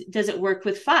 5s. Does it work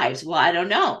with 5s?" Well, I don't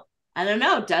know.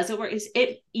 Does it work?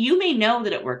 You may know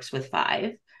that it works with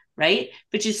 5, right?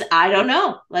 But just I don't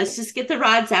know. Let's just get the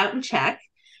rods out and check,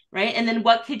 right? And then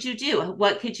what could you do?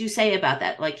 What could you say about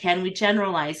that? Like, can we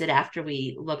generalize it after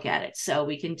we look at it? So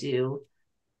we can do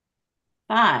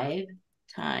 5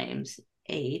 times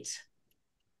 8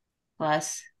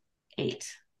 plus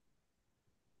 8.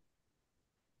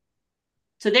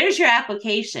 So there's your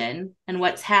application and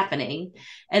what's happening.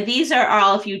 And these are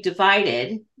all, if you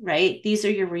divided, right, these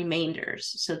are your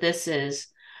remainders. So this is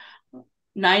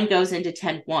 9 goes into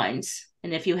 10 once.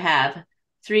 And if you have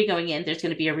 3 going in, there's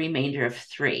going to be a remainder of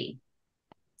 3.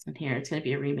 And here it's going to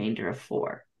be a remainder of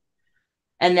 4.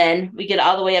 And then we get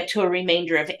all the way up to a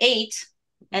remainder of 8.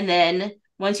 And then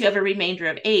once you have a remainder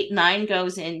of 8, 9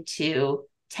 goes into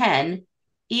 10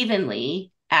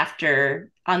 evenly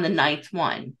after on the 9th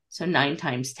one. So 9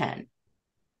 times 10.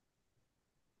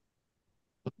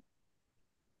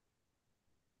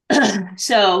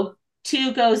 So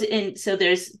 2 goes in. So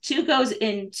there's 2 goes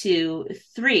into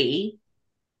 3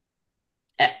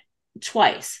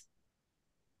 twice.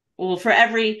 Well,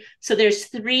 so there's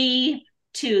 3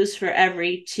 2s for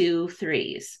every 2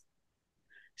 3s.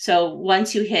 So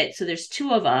once you hit, so there's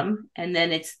 2 of them, and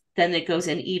then it goes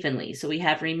in evenly. So we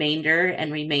have remainder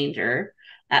and remainder.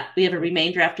 We have a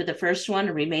remainder after the first one,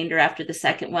 a remainder after the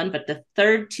second one, but the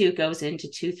third 2 goes into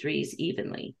 2 3s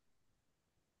evenly.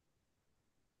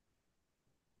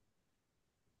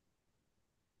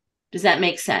 Does that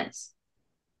make sense?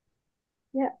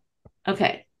 Yeah.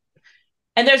 Okay.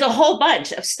 And there's a whole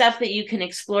bunch of stuff that you can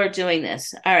explore doing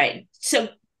this. All right. So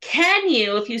can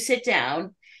you, if you sit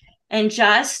down and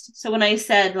so when I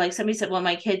said, like somebody said, well,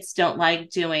 my kids don't like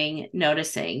doing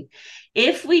noticing.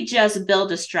 If we just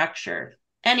build a structure,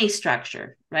 any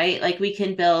structure, right? Like they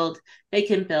can build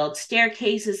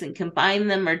staircases and combine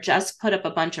them, or just put up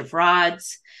a bunch of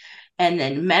rods and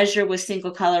then measure with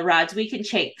single color rods. We can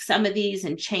take some of these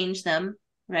and change them,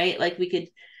 right? Like we could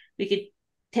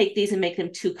take these and make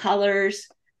them 2 colors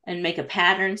and make a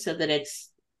pattern so that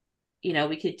it's,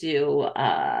 we could do,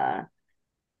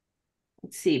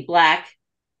 let's see, black,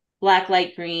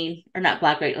 light green, or not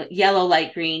black, right? Yellow,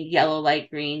 light green, yellow,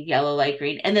 light green, yellow, light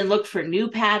green, and then look for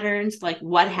new patterns, like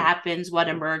what happens, what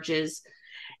emerges.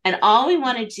 And all we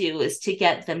want to do is to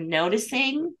get them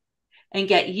noticing and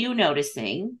get you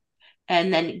noticing,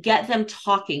 and then get them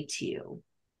talking to you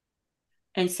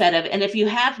instead of, and if you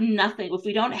have nothing, if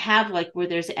we don't have like where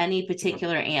there's any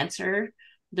particular answer,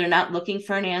 they're not looking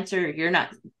for an answer, you're not,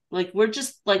 like, we're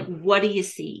just like, what do you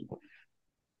see?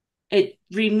 It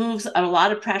removes a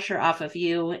lot of pressure off of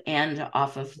you and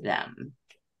off of them.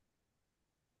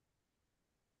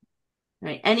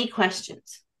 Right? Any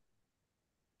questions?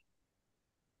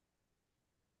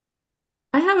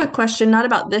 I have a question, not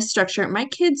about this structure. My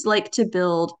kids like to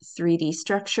build 3D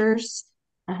structures,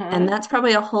 and that's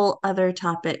probably a whole other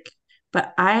topic,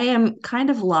 but I am kind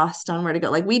of lost on where to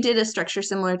go. Like we did a structure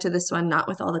similar to this one, not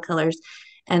with all the colors.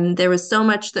 And there was so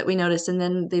much that we noticed. And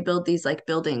then they build these like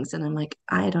buildings, and I'm like,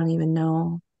 I don't even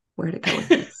know where to go with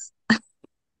this.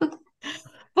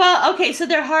 Well, okay, so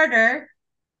they're harder.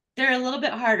 They're a little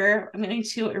bit harder. I'm going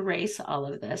to erase all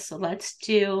of this. So let's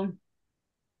do,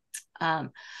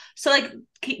 so like,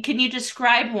 can you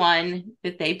describe one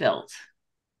that they built?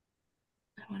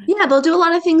 Yeah, they'll do a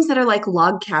lot of things that are like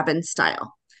log cabin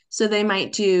style. So they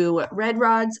might do red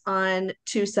rods on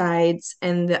two sides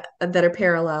that are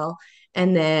parallel,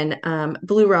 and then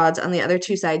blue rods on the other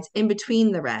two sides in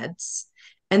between the reds.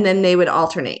 And then they would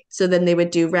alternate. So then they would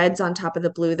do reds on top of the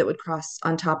blue that would cross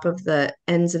on top of the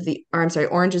ends of the, or I'm sorry,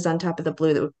 oranges on top of the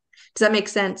blue that would, does that make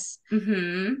sense?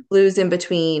 Mm-hmm. Blues in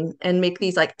between, and make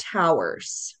these like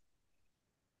towers.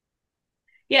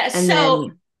 Yeah, And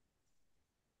then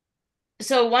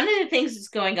so one of the things that's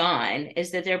going on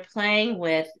is that they're playing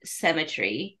with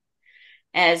symmetry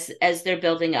as they're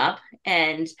building up.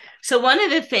 And so one of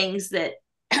the things that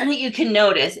you can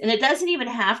notice, and it doesn't even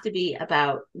have to be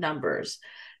about numbers,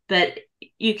 but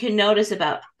you can notice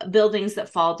about buildings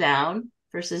that fall down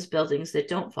versus buildings that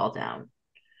don't fall down.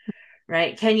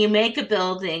 Right? Can you make a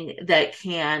building that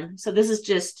can? So this is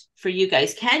just for you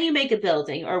guys. Can you make a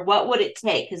building, or what would it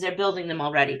take? Because they're building them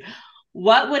already.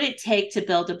 What would it take to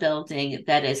build a building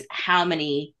that is how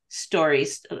many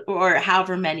stories or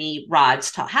however many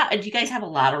rods tall? How do you guys have a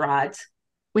lot of rods?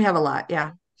 we have a lot.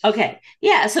 Yeah. Okay.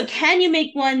 Yeah. So can you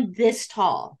make one this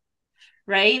tall?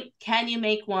 Right? Can you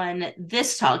make one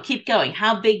this tall? Keep going.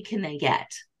 How big can they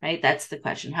get? Right? That's the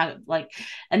question. How, like,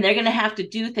 and they're going to have to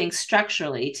do things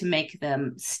structurally to make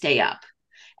them stay up.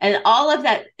 And all of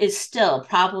that is still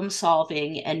problem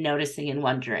solving and noticing and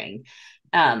wondering.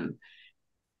 Can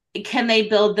they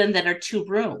build them that are two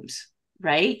rooms?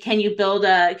 Right? Can you build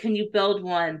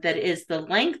one that is the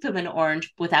length of an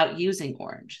orange without using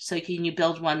orange? So can you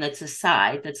build one that's a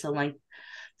side that's the length?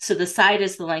 So the side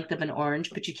is the length of an orange,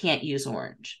 but you can't use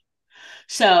orange.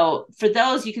 So for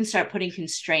those, you can start putting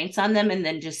constraints on them and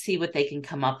then just see what they can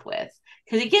come up with,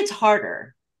 because it gets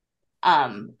harder.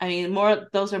 I mean, more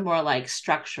those are more like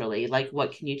structurally, like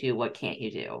what can you do, what can't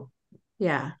you do?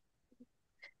 Yeah.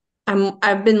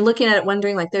 I've been looking at it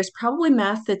wondering like there's probably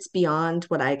math that's beyond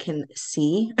what I can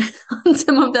see on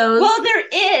some of those. Well, there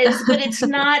is, but it's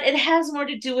not, it has more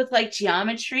to do with like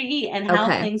geometry and how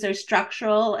Okay. things are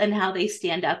structural and how they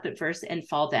stand up at first and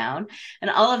fall down.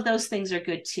 And all of those things are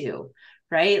good too,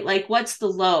 right? Like what's the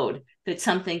load that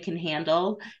something can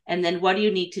handle? And then what do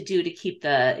you need to do to keep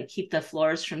the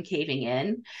floors from caving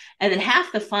in? And then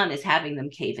half the fun is having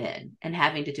them cave in and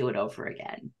having to do it over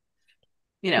again.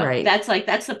 Right.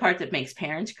 That's the part that makes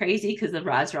parents crazy because the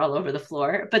rods are all over the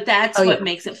floor, but that's Oh, what yeah.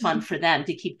 makes it fun for them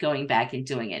to keep going back and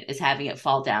doing it, is having it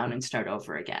fall down and start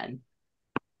over again.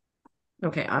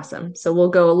 Okay, awesome. So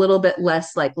we'll go a little bit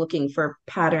less like looking for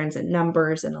patterns and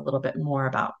numbers and a little bit more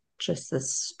about just the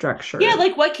structure. Yeah,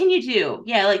 like what can you do?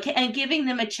 Yeah, like, and giving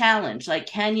them a challenge. Like,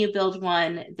 can you build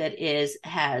one that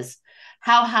has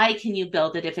how high can you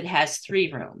build it if it has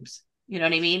 3 rooms? You know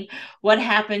what I mean? What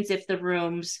happens if the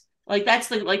rooms, like that's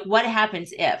the, like what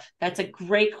happens if? That's a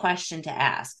great question to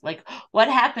ask. Like what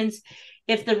happens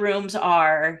if the rooms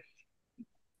are,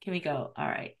 can we go? All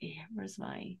right. Where's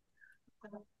my,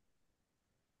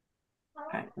 all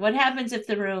right. What happens if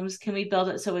the rooms, can we build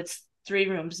it so it's 3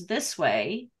 rooms this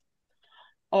way,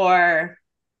 or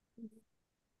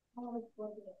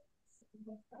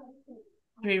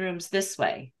 3 rooms this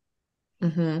way?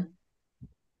 Mm-hmm.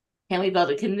 Can we build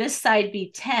it? Can this side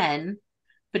be 10,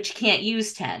 but you can't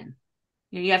use 10?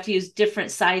 You have to use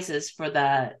different sizes for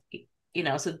the,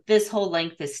 so this whole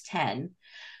length is 10,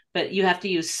 but you have to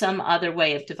use some other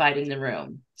way of dividing the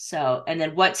room. So, and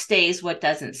then what stays, what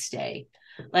doesn't stay?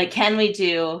 Like, can we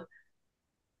do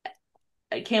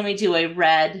a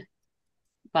red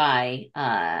by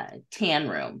tan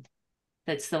room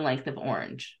that's the length of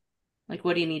orange? Like,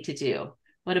 what do you need to do?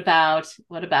 What about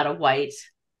a white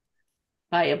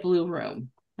by a blue room?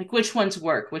 Like, which ones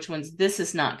work? Which ones, this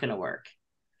is not going to work?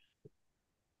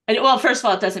 And, well, first of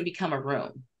all, it doesn't become a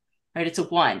room, right? It's a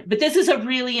 1. But this is a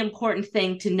really important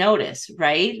thing to notice,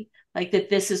 right? Like that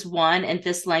this is 1 and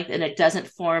this length, and it doesn't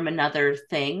form another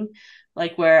thing.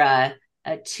 Like where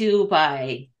a 2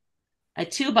 by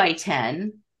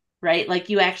 10, right? Like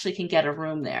you actually can get a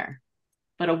room there.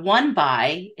 But a 1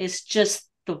 by is just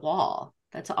the wall.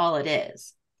 That's all it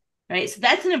is, right? So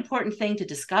that's an important thing to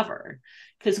discover,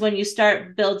 because when you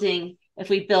start building, if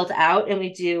we build out and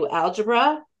we do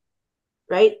algebra,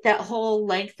 right? That whole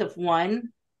length of 1,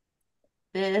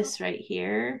 this right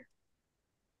here.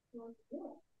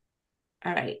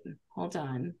 All right, hold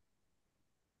on.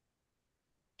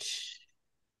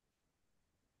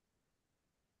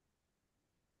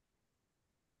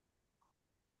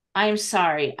 I'm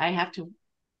sorry.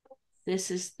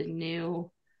 This is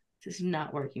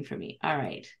not working for me. All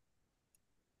right.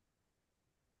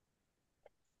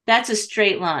 That's a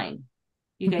straight line.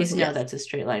 You guys know Yes. that's a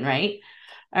straight line, right?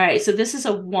 All right. So this is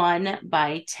a 1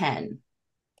 by 10,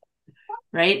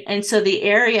 right? And so the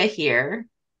area here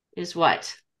is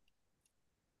what?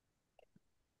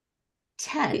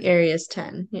 10. The area is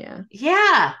 10. Yeah.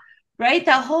 Yeah. Right.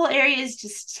 That whole area is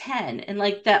just 10. And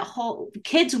like that whole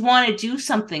kids want to do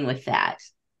something with that.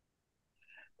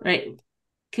 Right.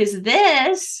 Because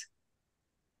this,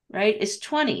 right, is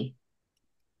 20.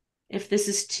 If this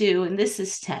is 2 and this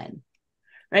is 10.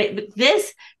 Right. But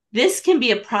this can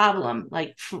be a problem.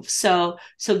 Like so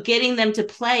getting them to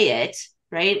play it,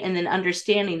 right. And then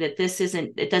understanding that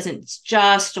it doesn't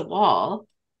just a wall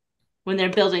when they're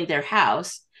building their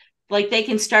house. Like they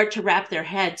can start to wrap their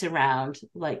heads around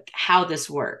like how this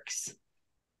works.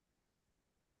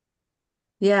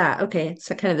 Yeah. Okay.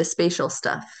 So kind of the spatial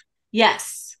stuff.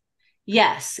 Yes.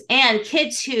 Yes. And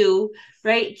kids who,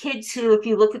 right, kids who, if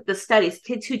you look at the studies,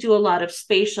 kids who do a lot of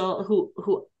spatial,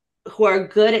 who are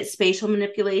good at spatial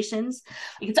manipulations,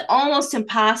 it's almost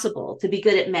impossible to be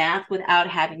good at math without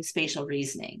having spatial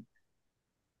reasoning.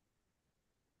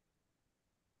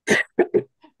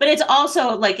 But it's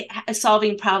also like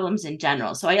solving problems in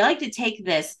general. So I like to take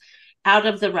this out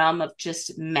of the realm of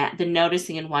just math, the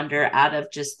noticing and wonder, out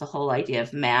of just the whole idea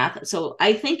of math. So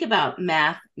I think about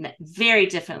math very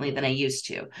differently than I used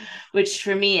to, which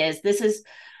for me is this is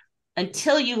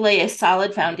until you lay a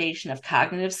solid foundation of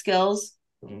cognitive skills,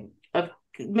 of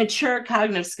mature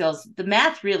cognitive skills, the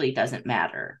math really doesn't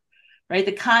matter, right?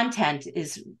 The content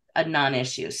is a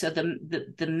non-issue. So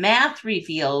the math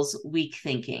reveals weak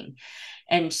thinking.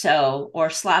 And so, or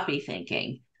sloppy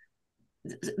thinking.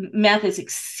 Math is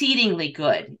exceedingly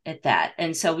good at that.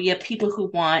 And so we have people who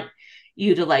want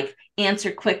you to like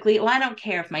answer quickly. Well, I don't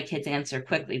care if my kids answer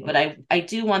quickly, but I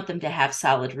do want them to have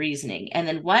solid reasoning. And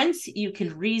then once you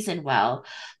can reason well,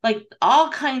 like all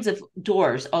kinds of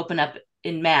doors open up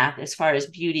in math as far as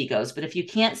beauty goes. But if you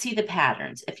can't see the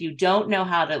patterns, if you don't know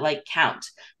how to like count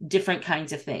different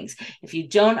kinds of things, if you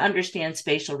don't understand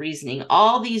spatial reasoning,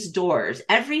 all these doors,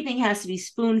 everything has to be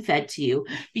spoon fed to you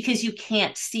because you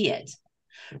can't see it.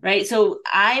 Right. So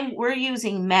we're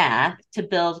using math to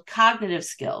build cognitive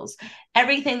skills.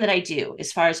 Everything that I do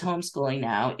as far as homeschooling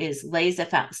now is lays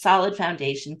a solid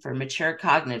foundation for mature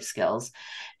cognitive skills.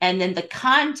 And then the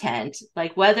content,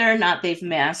 like whether or not they've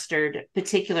mastered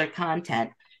particular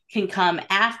content, can come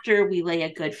after we lay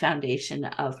a good foundation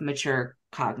of mature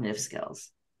cognitive skills.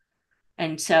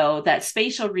 And so that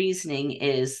spatial reasoning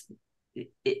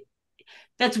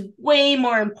that's way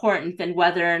more important than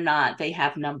whether or not they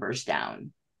have numbers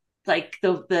down. Like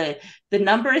the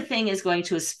number thing is going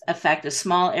to affect a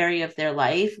small area of their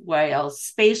life, while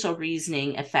spatial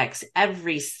reasoning affects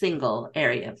every single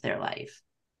area of their life.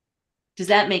 Does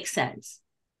that make sense?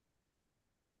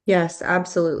 Yes,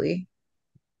 absolutely.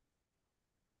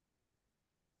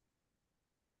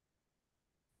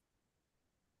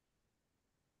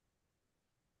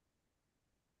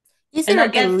 Is And there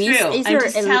I'll a get list? through. Is I'm there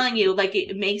just telling you, like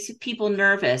it makes people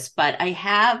nervous, but I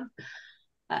have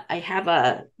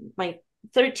my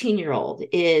 13-year-old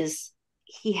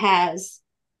he has,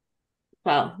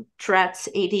 well, Tourette's,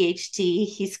 ADHD.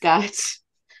 He's got he's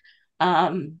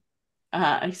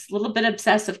a little bit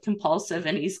obsessive compulsive,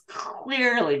 and he's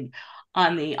clearly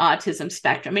on the autism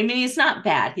spectrum. I mean, he's not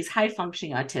bad. He's high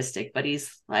functioning autistic, but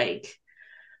he's like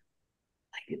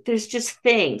there's just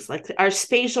things like our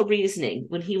spatial reasoning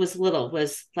when he was little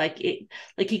was like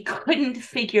he couldn't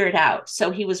figure it out,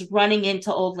 so he was running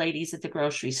into old ladies at the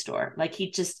grocery store, like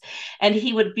and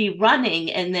he would be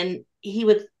running, and then he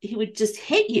would just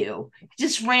hit you,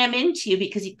 just ram into you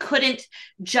because he couldn't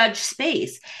judge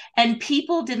space, and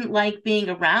people didn't like being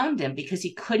around him because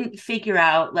he couldn't figure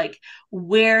out like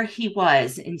where he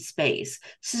was in space.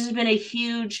 This has been a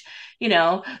huge,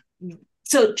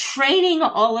 so training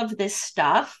all of this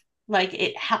stuff, like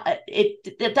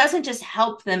it doesn't just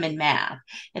help them in math,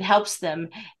 it helps them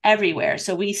everywhere.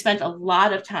 So we spent a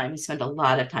lot of time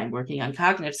working on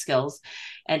cognitive skills,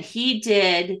 and he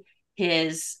did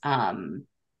his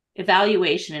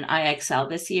evaluation in IXL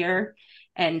this year,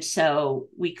 and so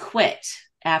we quit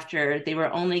after they were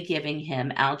only giving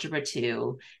him algebra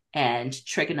 2 and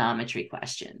trigonometry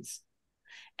questions.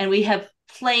 And we have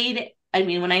played, I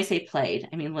mean, when I say played,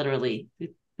 I mean literally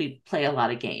we play a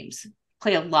lot of games,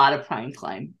 play a lot of prime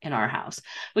climb in our house.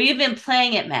 We've been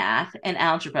playing at math and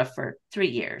algebra for 3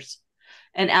 years.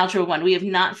 And algebra 1, we have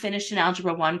not finished an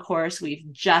algebra 1 course. We've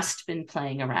just been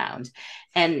playing around.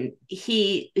 And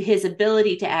his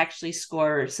ability to actually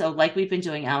score, so like we've been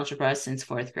doing algebra since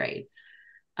 4th grade.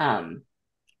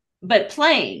 But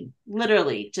playing,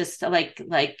 literally, just like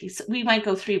we might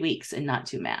go 3 weeks and not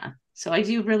do math. So I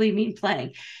do really mean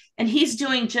playing. And he's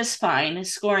doing just fine,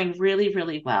 scoring really,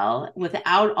 really well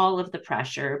without all of the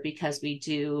pressure, because we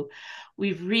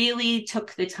really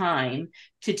took the time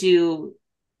to do,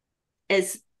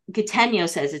 as Gattegno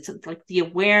says, it's like the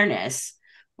awareness,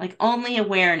 like only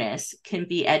awareness can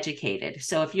be educated.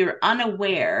 So if you're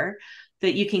unaware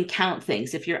that you can count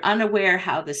things, if you're unaware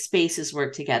how the spaces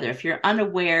work together, if you're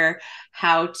unaware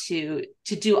how to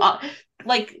do all,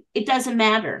 like, it doesn't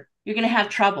matter. You're going to have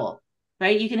trouble,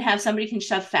 right? You can have somebody can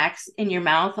shove facts in your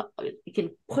mouth. You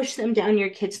can push them down your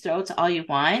kids' throats all you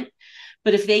want.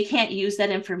 But if they can't use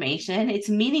that information, it's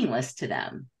meaningless to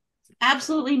them.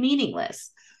 Absolutely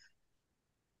meaningless.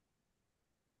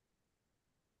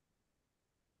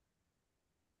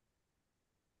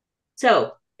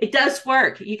 So it does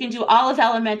work. You can do all of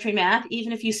elementary math,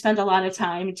 even if you spend a lot of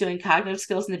time doing cognitive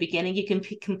skills in the beginning. You can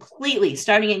completely,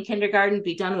 starting in kindergarten,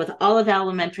 be done with all of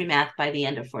elementary math by the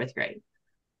end of 4th grade.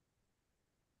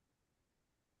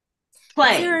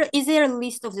 Playing. Is there a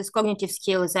list of these cognitive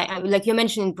skills? Like you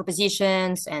mentioned,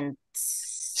 propositions and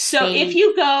so if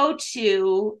you go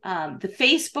to the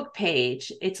Facebook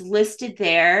page, it's listed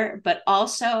there. But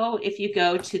also if you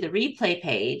go to the replay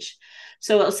page,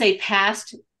 so it'll say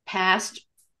past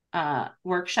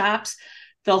workshops,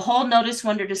 the whole Notice,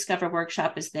 Wonder, Discover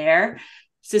workshop is there.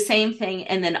 It's the same thing.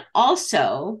 And then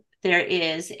also there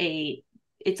is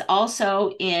it's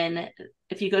also in,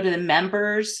 if you go to the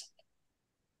members,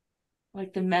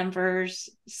 like the members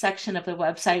section of the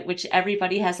website, which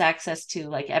everybody has access to,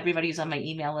 like everybody who's on my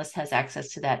email list has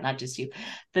access to that, not just you.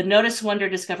 The Notice, Wonder,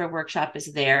 Discover workshop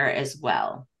is there as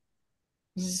well.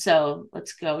 Mm-hmm. So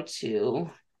let's go to,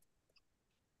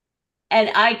 and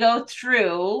I go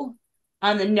through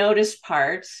on the notice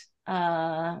part.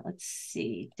 Let's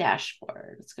see,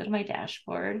 dashboard. Let's go to my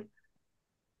dashboard.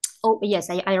 Oh, yes,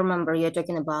 I remember you're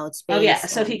talking about space. Oh, yeah.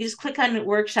 So if you just click on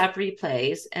workshop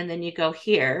replays and then you go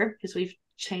here, because we've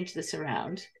changed this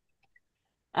around.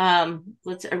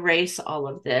 Let's erase all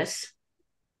of this.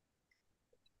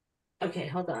 Okay,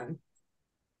 hold on.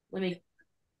 Let me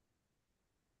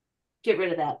get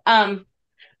rid of that.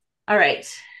 All right.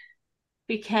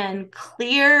 We can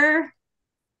clear.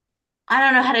 I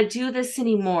don't know how to do this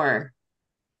anymore.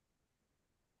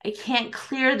 I can't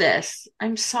clear this.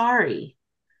 I'm sorry.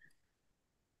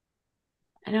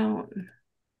 I don't.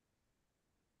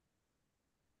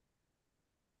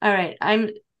 All right,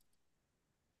 I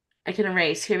can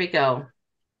erase. Here we go.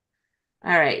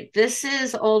 All right, this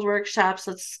is old workshops.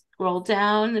 Let's scroll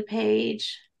down the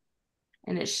page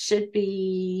and it should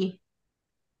be,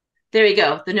 there we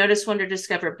go. The Notice, Wonder,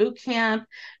 Discover Bootcamp.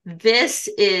 This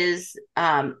is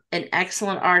an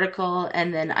excellent article.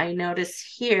 And then I notice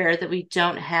here that we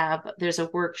don't have, there's a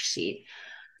worksheet.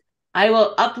 I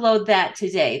will upload that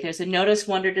today. There's a Notice,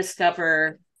 Wonder,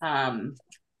 Discover.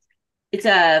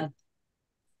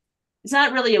 It's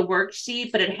not really a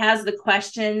worksheet, but it has the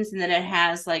questions, and then it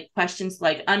has like questions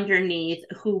like underneath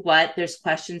who, what, there's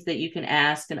questions that you can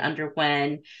ask, and under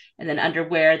when, and then under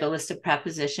where, the list of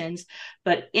prepositions.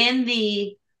 But in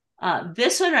the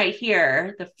this one right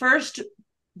here, the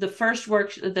first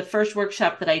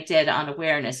workshop that I did on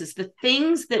awareness is the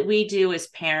things that we do as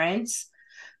parents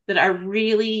that are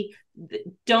really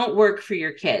don't work for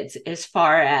your kids as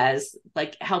far as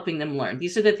like helping them learn.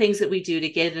 These are the things that we do to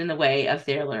get in the way of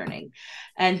their learning.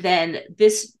 And then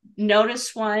this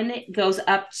notice one goes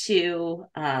up to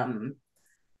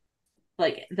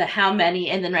like the how many,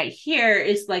 and then right here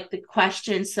is like the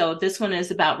question. So this one is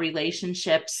about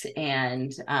relationships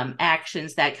and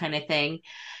actions, that kind of thing.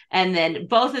 And then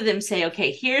both of them say,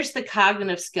 okay, here's the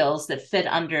cognitive skills that fit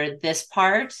under this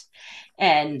part.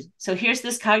 And so here's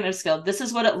this cognitive skill. This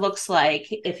is what it looks like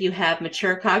if you have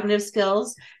mature cognitive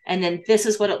skills. And then this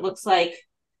is what it looks like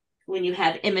when you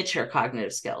have immature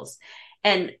cognitive skills.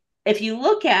 And if you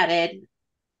look at it,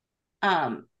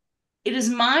 it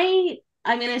is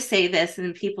I'm going to say this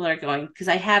and people are going, because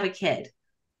I have a kid.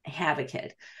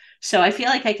 So I feel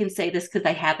like I can say this because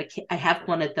I have a kid. I have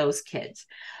one of those kids.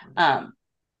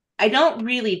 I don't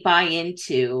really buy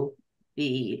into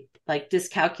the like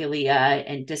dyscalculia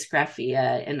and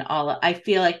dysgraphia and all. I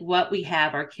feel like what we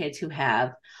have are kids who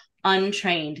have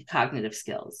untrained cognitive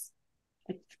skills.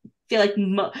 I feel like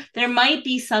there might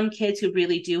be some kids who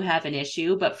really do have an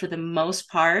issue, but for the most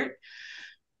part,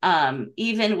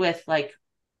 even with like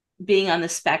being on the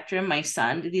spectrum, my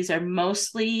son, these are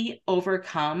mostly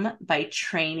overcome by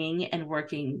training and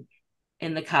working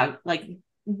in the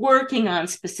working on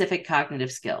specific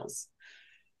cognitive skills.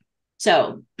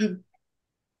 So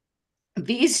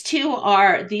these two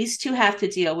have to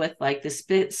deal with like the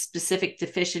specific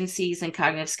deficiencies and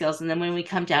cognitive skills. And then when we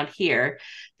come down here,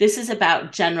 this is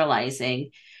about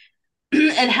generalizing.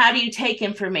 And how do you take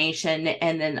information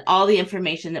and then all the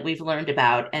information that we've learned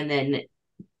about, and then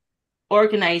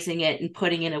organizing it and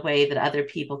putting it in a way that other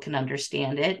people can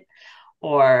understand it.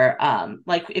 Or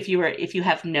like if you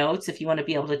have notes, if you want to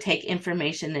be able to take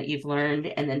information that you've learned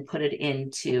and then put it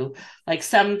into like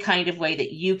some kind of way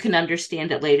that you can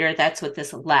understand it later. That's what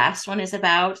this last one is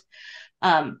about.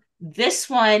 This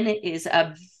one is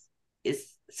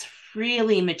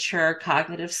really mature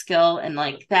cognitive skill, and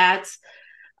like that's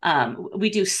we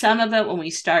do some of it when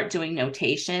we start doing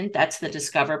notation. That's the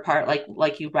discover part,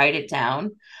 like you write it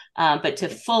down. But to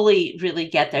fully really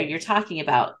get there, you're talking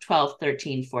about 12,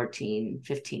 13, 14,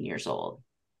 15 years old.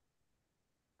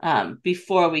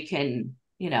 Before we can,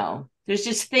 there's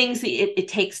just things that it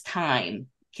takes time.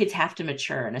 Kids have to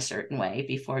mature in a certain way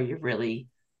before you're really,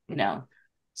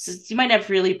 so you might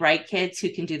have really bright kids who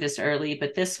can do this early,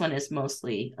 but this one is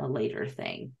mostly a later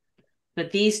thing.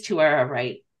 But these two are a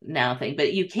right now thing.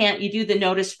 But you do the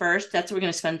notice first. That's what we're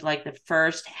going to spend like the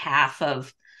first half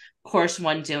of course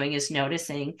one doing, is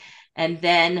noticing. And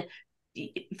then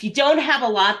if you don't have a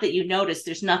lot that you notice,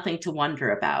 there's nothing to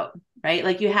wonder about, right?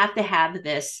 Like you have to have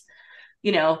this,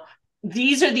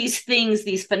 these are these things,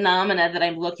 these phenomena that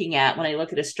I'm looking at when I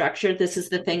look at a structure. This is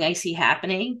the thing I see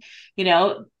happening.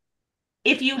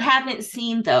 If you haven't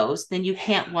seen those, then you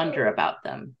can't wonder about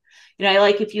them.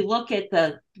 If you look at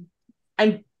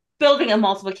I'm building a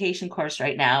multiplication course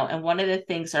right now, and one of the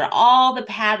things are all the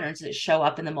patterns that show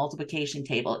up in the multiplication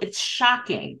table. It's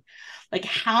shocking, like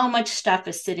how much stuff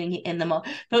is sitting in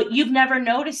but you've never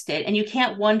noticed it, and you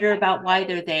can't wonder about why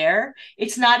they're there.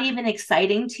 It's not even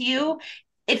exciting to you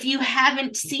if you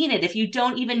haven't seen it, if you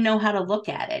don't even know how to look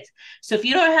at it. So if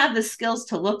you don't have the skills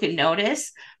to look and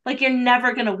notice, like you're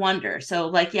never going to wonder. So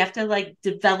like you have to like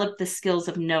develop the skills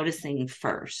of noticing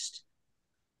first.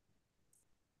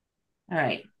 All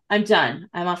right, I'm done.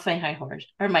 I'm off my high horse,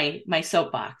 or my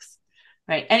soapbox.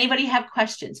 Right? Anybody have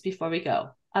questions before we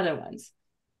go? Other ones?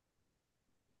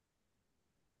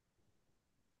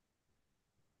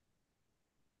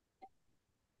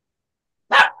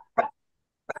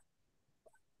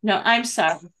 No, I'm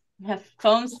sorry. I have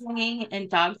phones ringing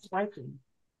and dogs barking.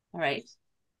 All right.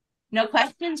 No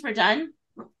questions? We're done?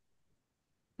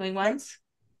 Going once?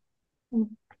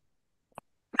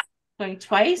 Going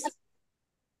twice?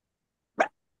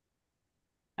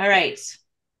 All right.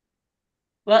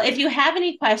 Well, if you have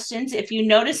any questions, if you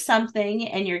notice something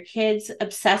and your kids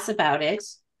obsess about it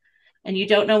and you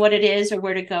don't know what it is or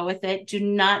where to go with it, do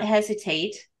not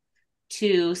hesitate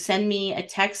to send me a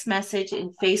text message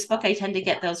in Facebook. I tend to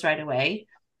get those right away.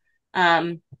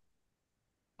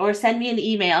 Or send me an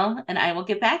email and I will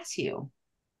get back to you.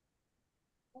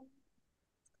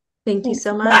 Thank you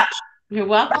so much. You're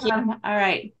welcome. All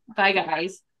right. Bye,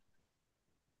 guys.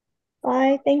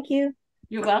 Bye. Thank you.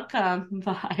 You're welcome.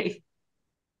 Bye.